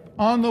ship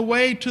on the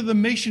way to the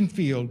mission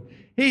field.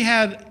 He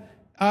had,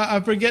 I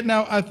forget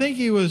now, I think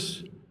he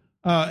was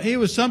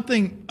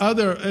something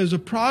other as a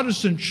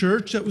Protestant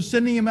church that was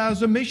sending him out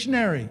as a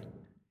missionary.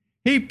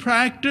 He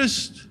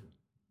practiced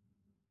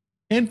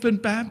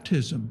infant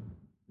baptism.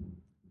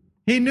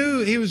 He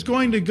knew he was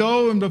going to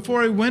go, and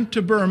before he went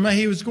to Burma,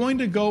 he was going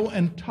to go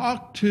and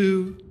talk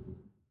to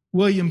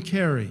William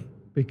Carey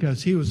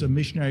because he was a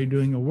missionary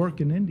doing a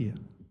work in India.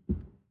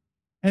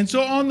 And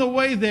so on the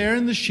way there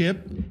in the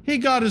ship, he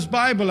got his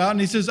Bible out and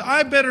he says,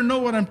 I better know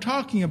what I'm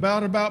talking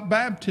about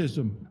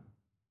baptism.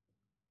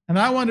 And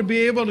I want to be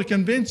able to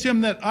convince him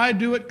that I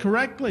do it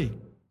correctly.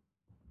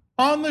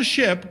 On the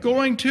ship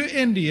going to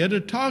India to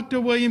talk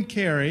to William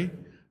Carey,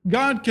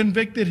 God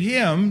convicted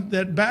him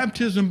that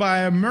baptism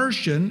by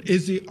immersion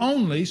is the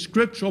only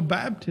scriptural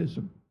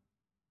baptism.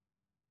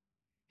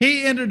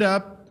 He ended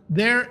up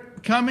there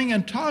coming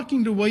and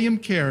talking to William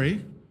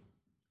Carey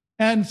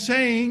and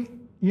saying,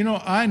 you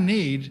know,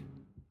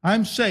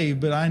 I'm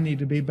saved, but I need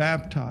to be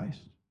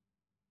baptized.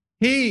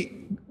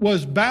 He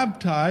was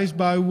baptized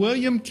by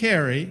William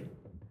Carey,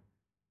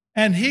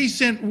 and he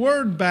sent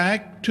word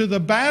back to the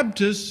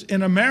Baptists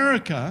in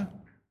America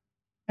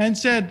and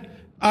said,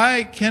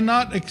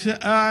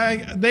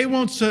 they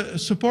won't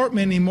support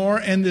me anymore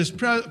in this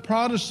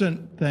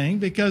Protestant thing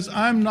because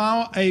I'm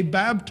now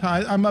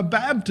I'm a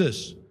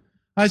Baptist.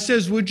 I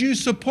says, would you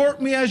support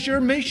me as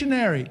your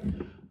missionary?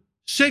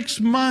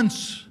 6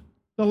 months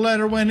the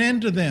letter went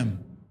into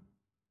them.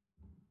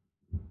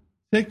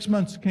 6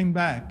 months came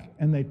back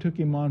and they took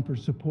him on for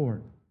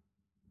support.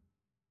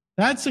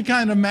 That's the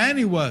kind of man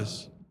he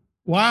was.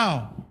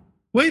 Wow.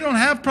 We don't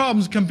have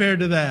problems compared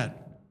to that.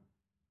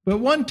 But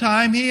one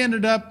time he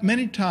ended up,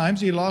 many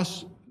times, he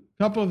lost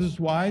a couple of his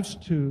wives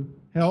to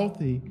health.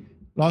 He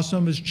lost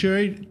some of his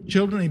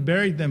children. He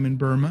buried them in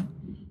Burma.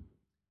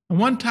 And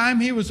one time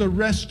he was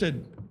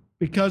arrested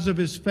because of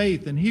his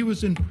faith, and he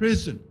was in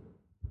prison.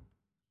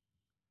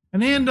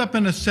 And he ended up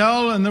in a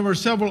cell, and there were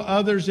several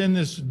others in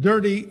this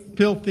dirty,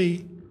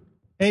 filthy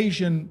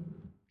Asian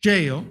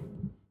jail.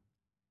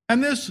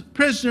 And this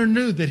prisoner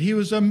knew that he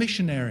was a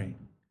missionary,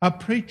 a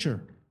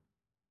preacher.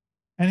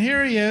 And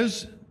here he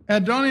is.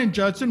 Adoniram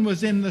Judson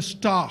was in the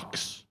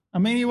stocks. I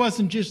mean, he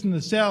wasn't just in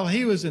the cell,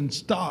 he was in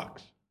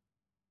stocks.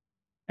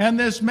 And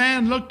this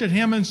man looked at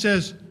him and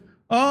says,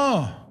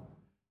 "Oh,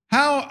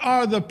 how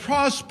are the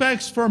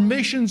prospects for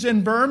missions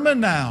in Burma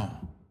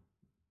now?"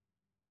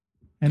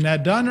 And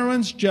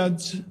Adoniram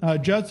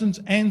Judson's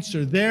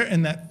answer there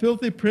in that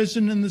filthy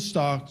prison in the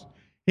stocks,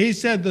 he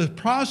said, "The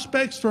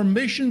prospects for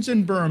missions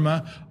in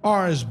Burma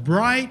are as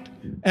bright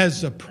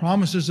as the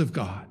promises of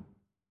God."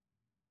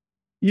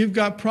 You've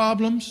got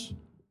problems?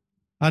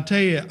 I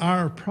tell you,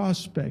 our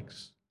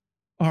prospects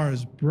are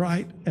as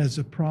bright as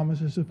the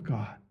promises of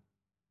God.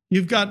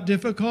 You've got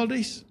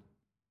difficulties?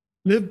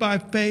 Live by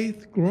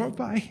faith,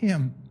 glorify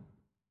Him.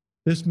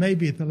 This may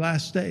be the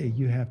last day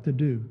you have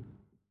to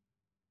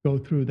go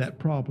through that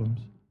problems.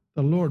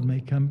 The Lord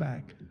may come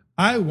back.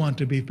 I want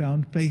to be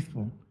found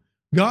faithful.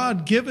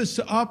 God, give us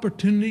the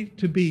opportunity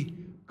to be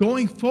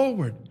going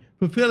forward,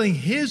 fulfilling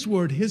His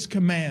word, His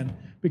command,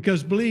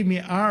 because believe me,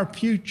 our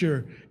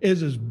future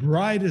is as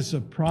bright as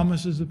the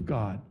promises of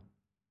God.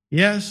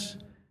 Yes,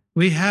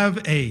 we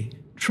have a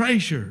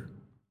treasure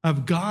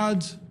of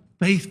God's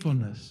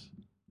faithfulness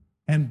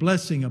and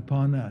blessing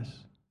upon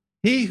us.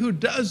 He who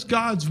does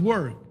God's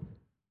work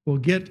will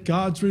get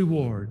God's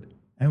reward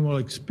and will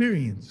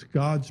experience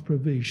God's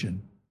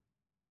provision.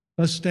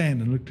 Let's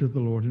stand and look to the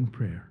Lord in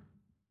prayer.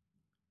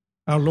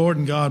 Our Lord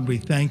and God, we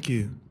thank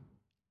you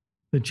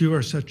that you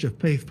are such a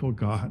faithful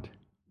God.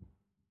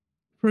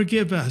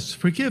 Forgive us,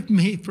 forgive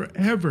me for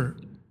ever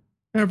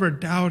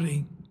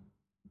doubting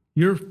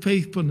your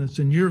faithfulness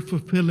and your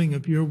fulfilling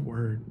of your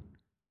word.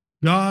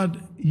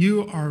 God,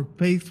 you are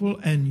faithful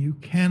and you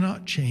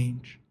cannot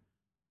change.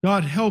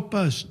 God, help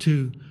us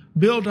to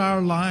build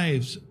our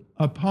lives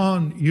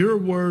upon your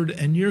word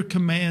and your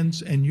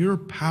commands and your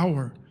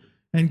power.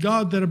 And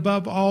God, that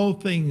above all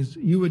things,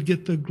 you would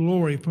get the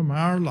glory from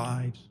our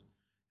lives.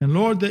 And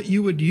Lord, that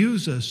you would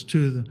use us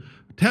to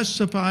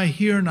testify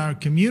here in our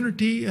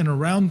community and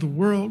around the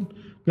world.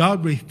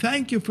 God, we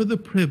thank you for the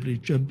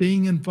privilege of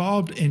being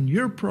involved in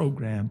your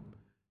program,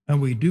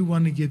 and we do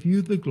want to give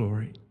you the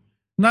glory.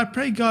 And I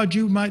pray, God,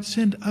 you might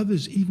send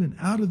others even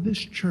out of this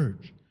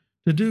church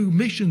to do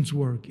missions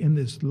work in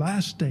this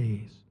last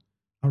days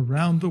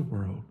around the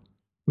world.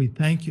 We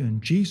thank you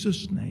in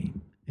Jesus'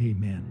 name.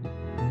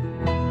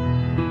 Amen.